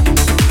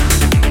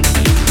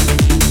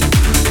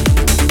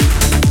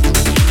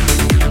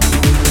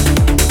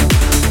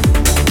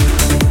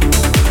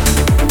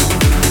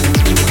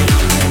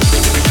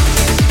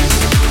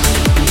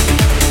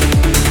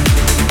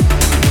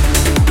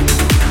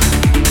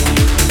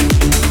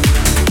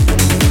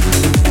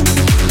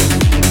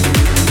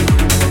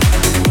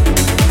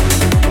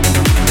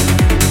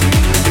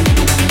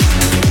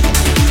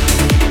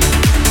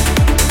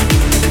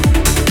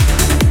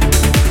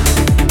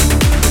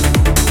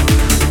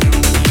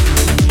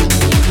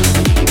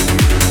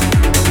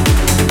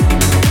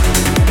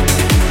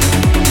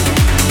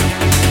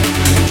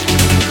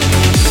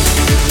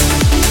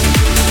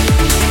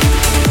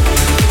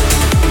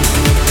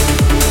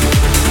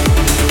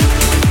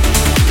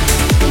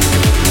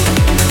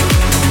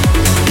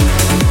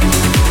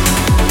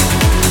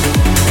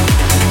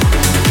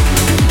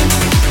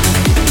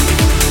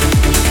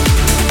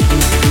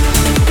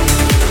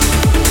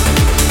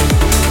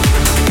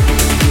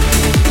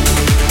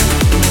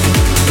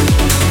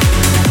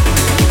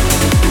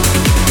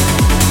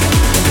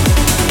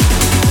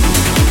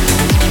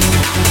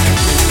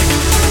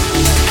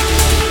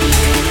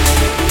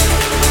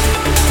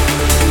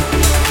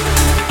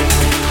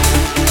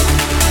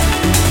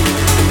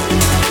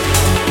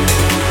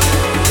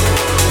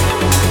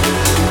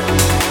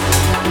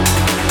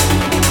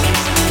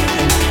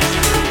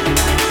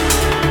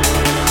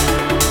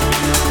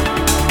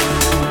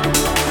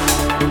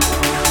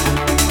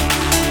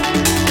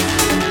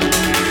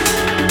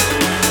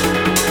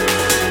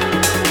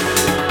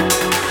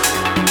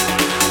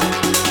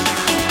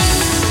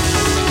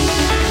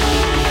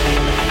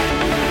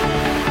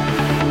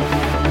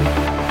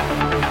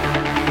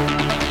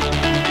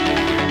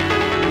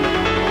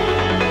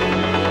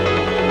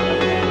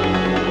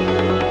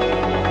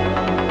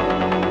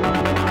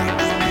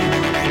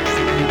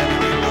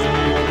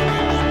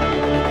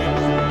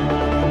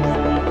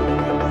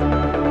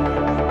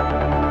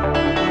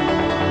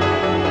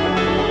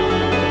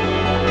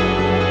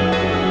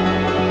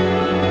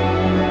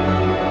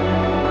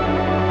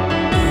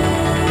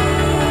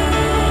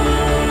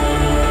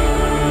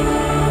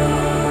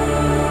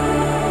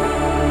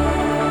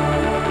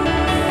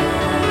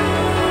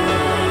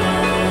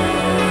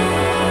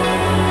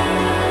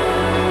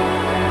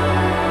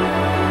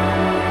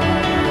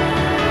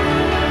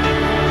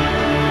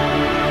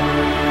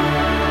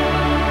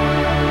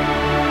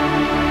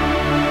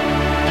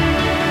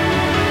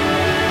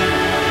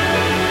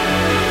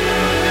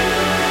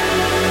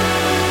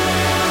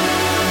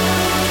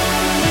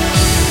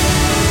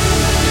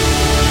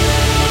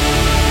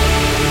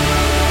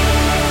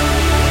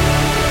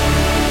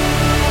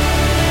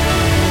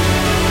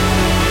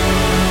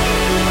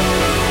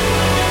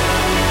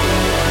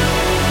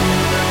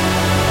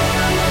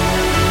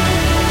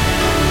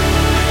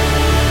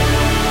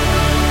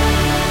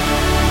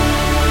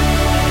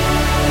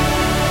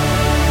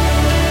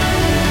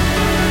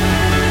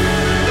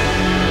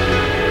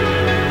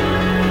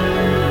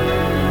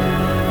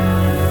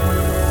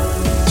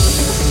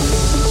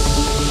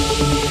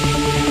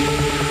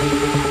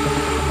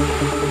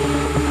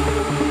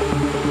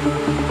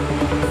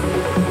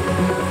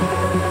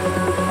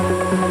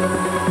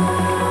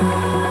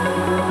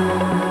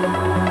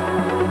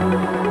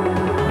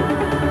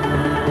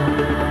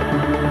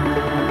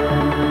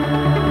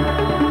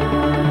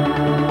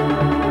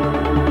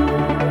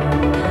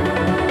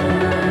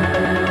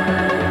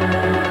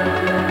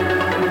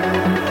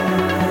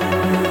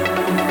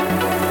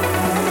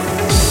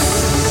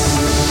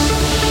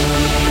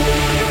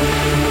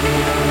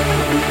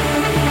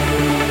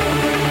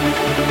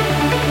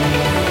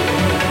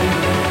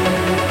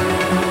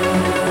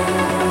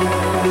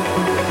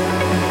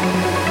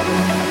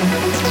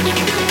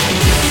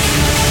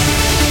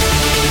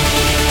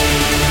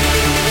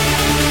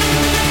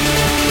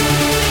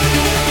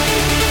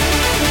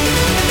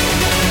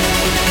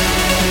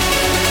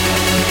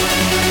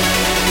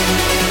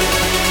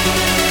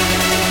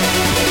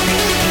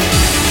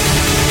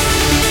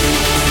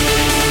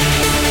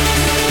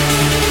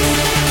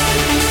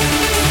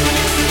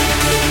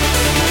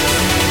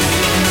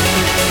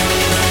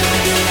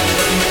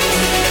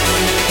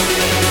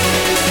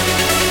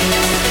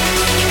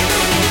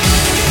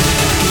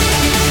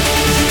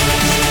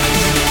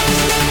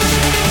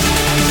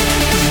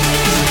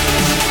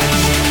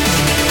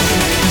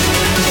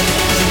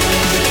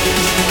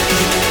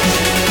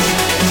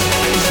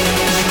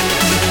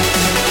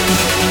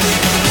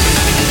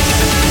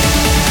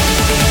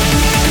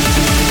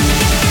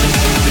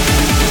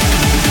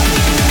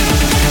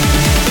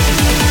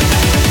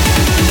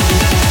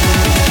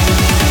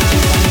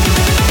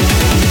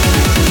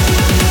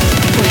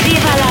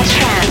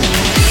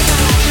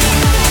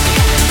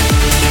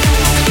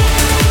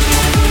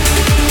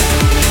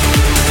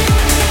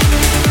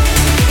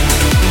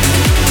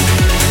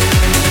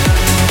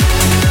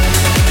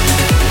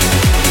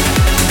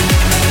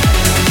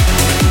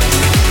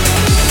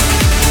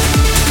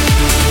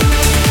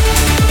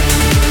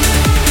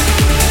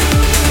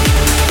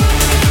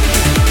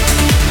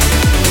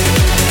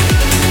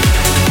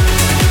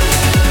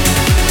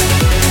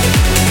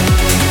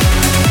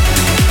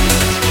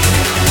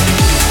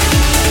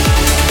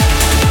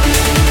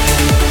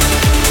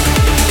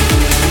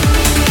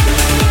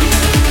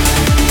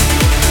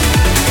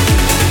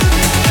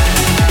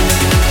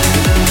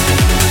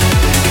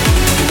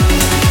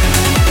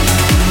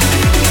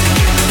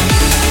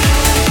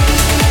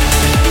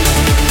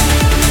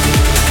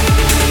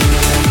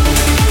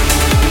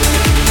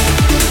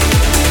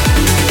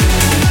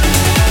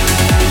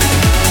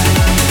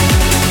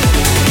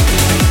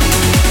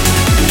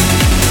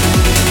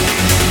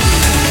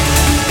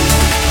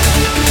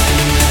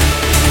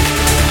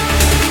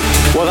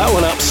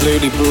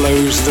 absolutely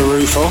blows the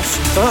roof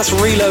off. That's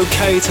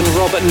Relocate and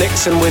Robert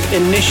Nixon with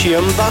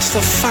Initium. That's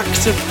the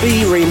Factor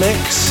B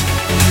remix.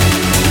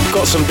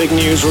 Got some big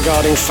news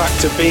regarding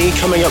Factor B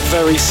coming up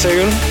very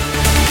soon.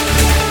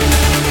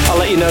 I'll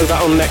let you know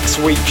that on next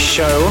week's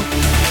show.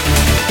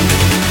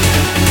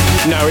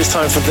 Now it's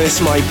time for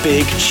this, my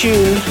big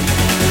tune.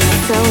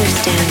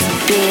 Solarstone's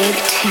big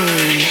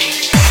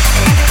tune.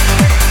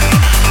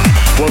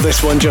 Well,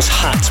 this one just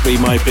had to be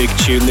my big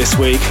tune this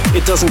week.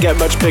 It doesn't get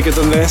much bigger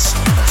than this.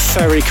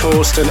 Ferry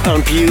Corsten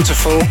and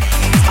Beautiful.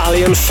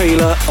 Aly &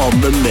 Fila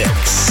on the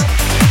mix.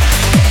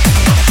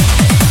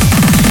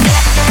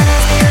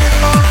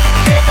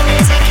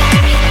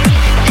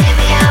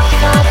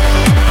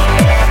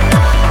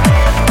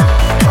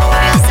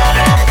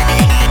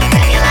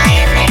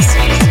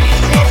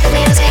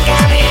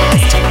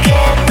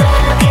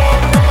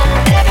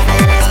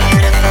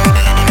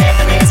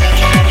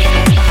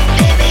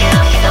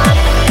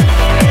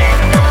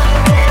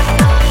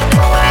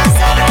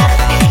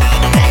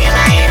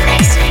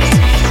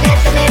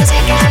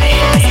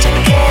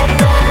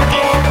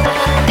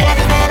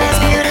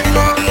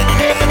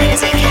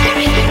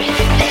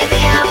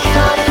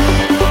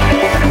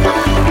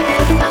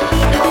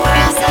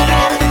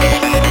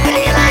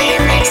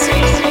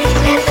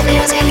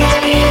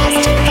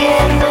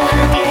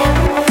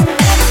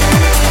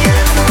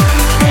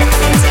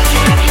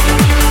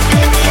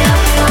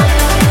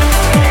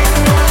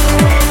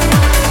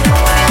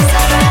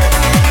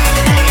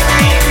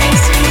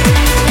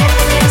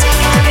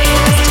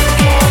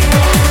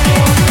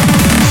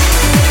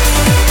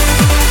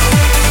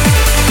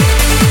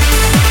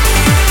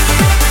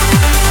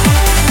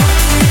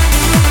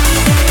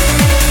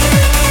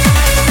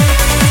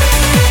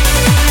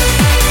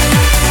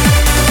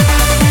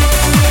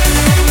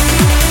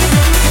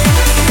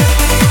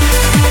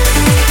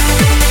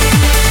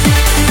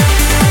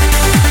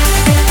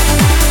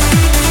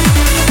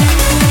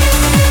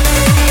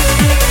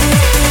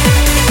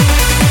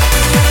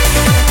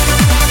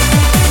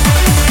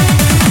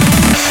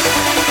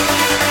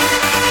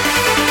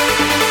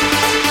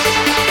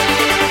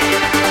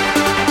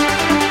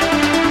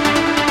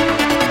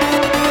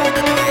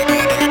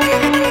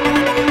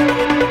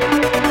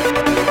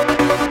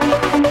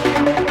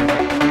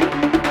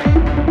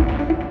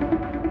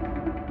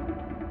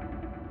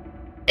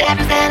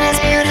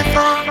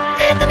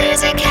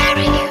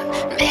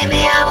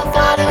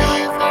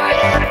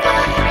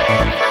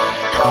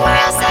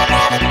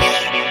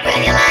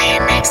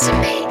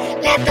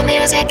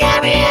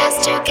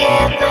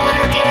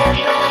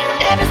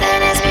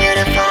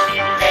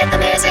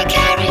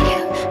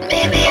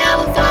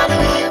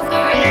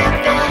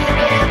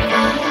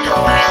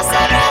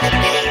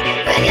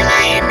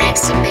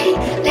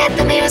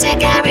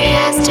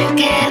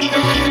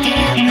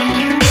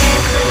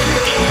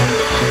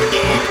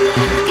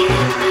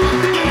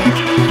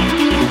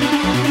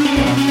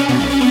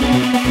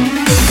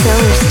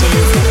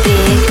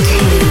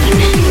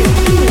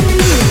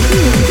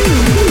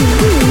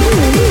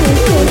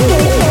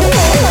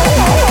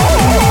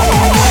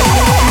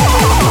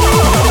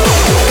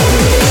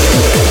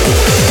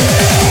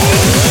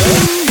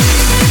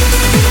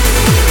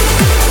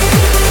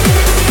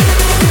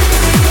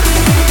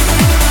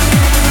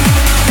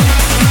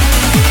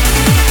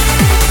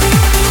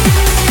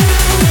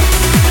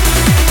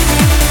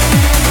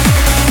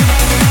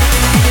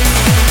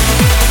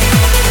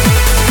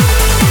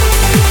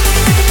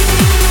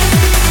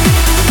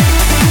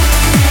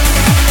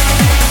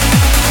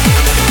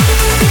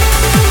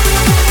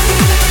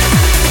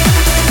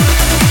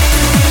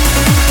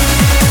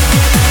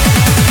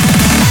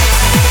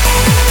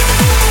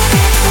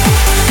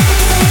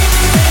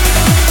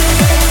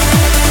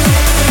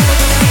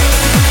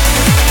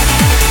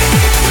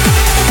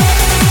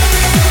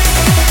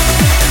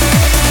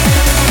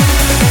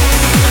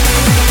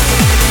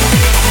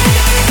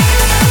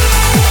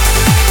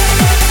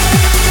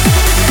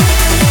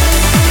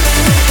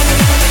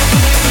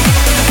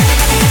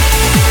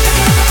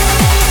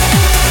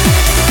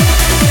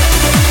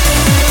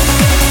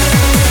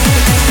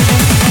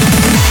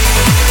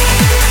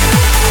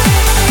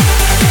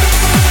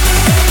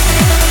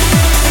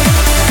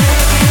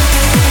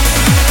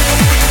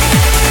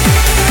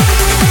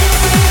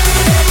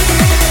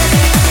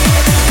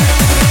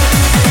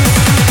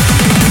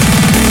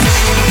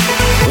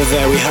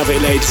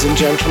 Ladies and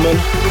gentlemen,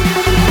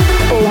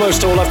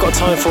 almost all I've got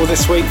time for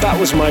this week. That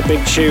was my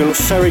big tune,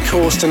 Ferry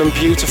Corsten and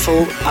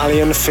Beautiful,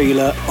 Aly &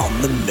 Fila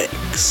on the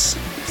mix.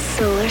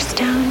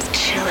 Solarstone's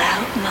chill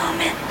out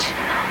moment.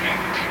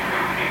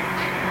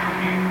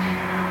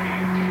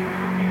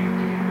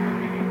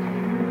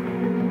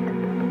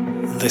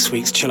 This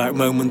week's chill out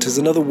moment is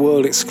another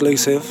world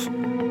exclusive.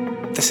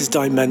 This is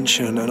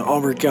Dimension and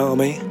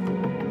Origami,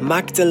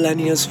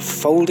 Magdalena's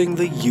Folding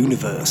the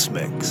Universe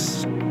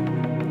mix.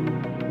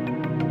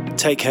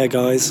 Take care,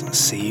 guys.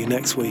 See you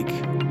next week.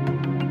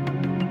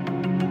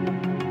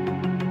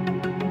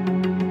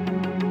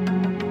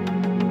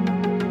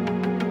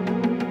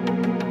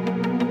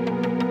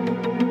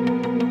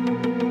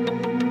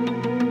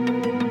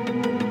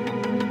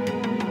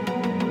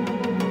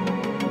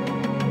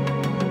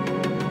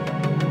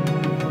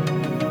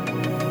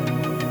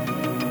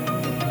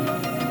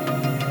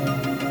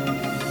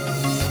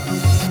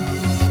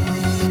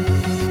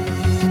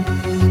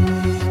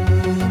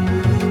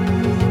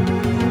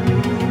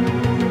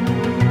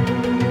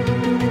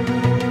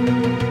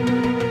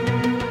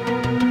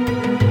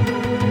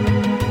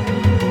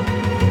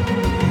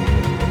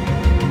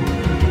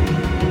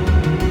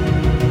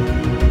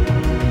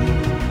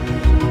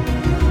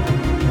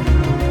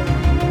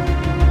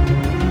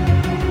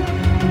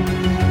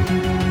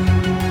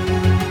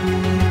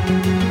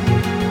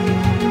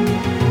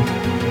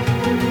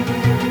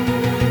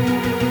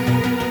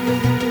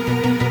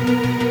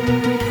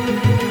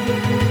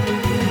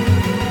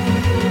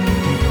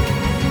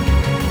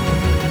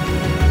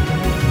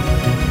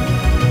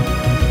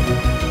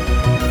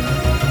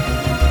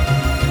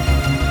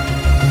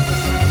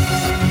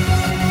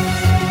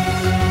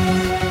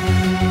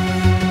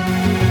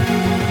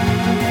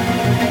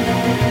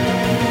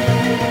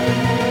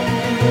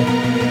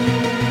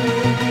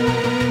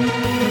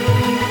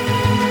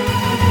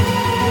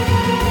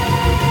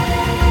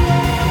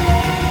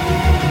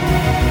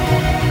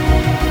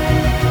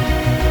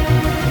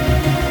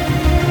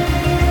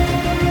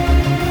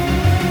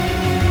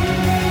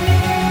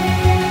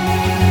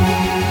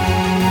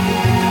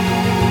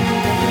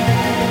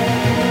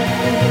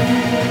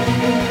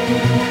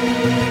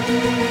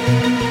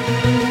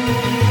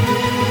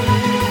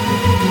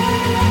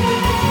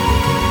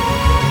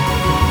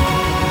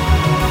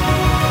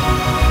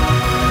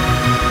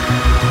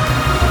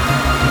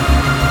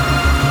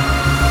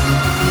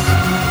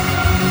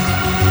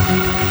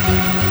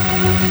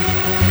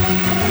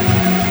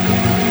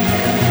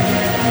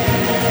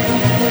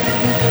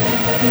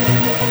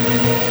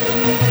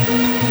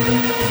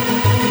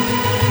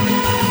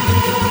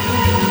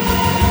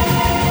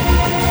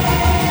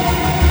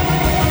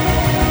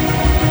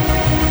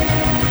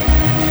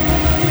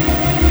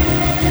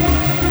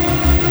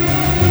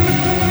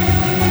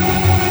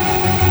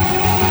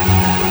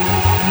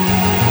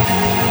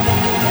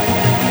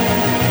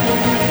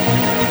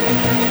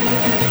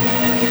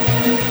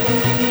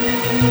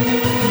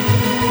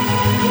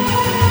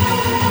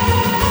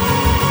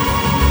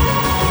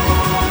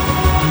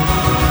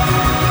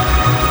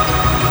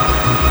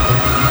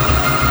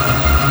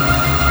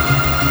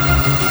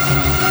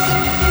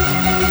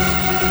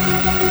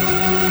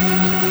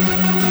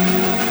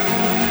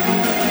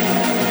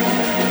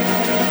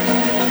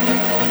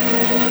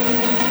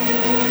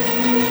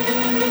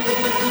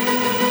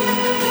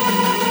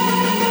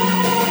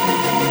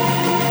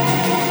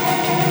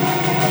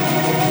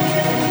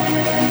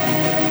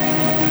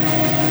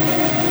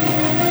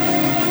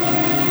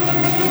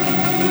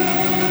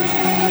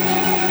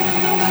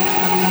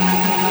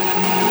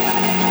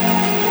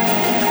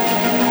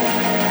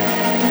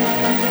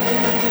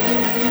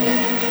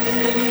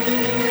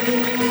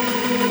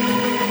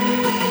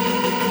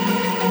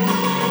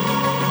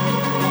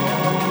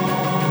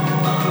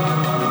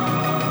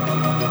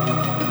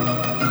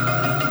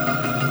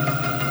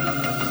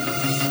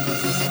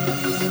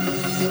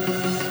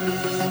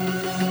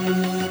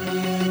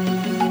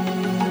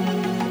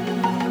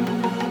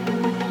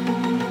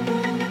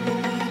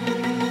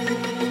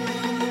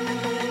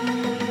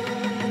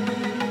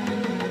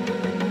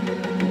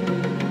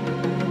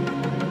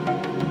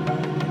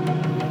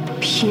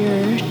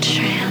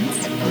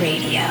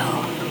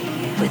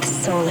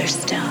 Solar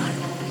Stone.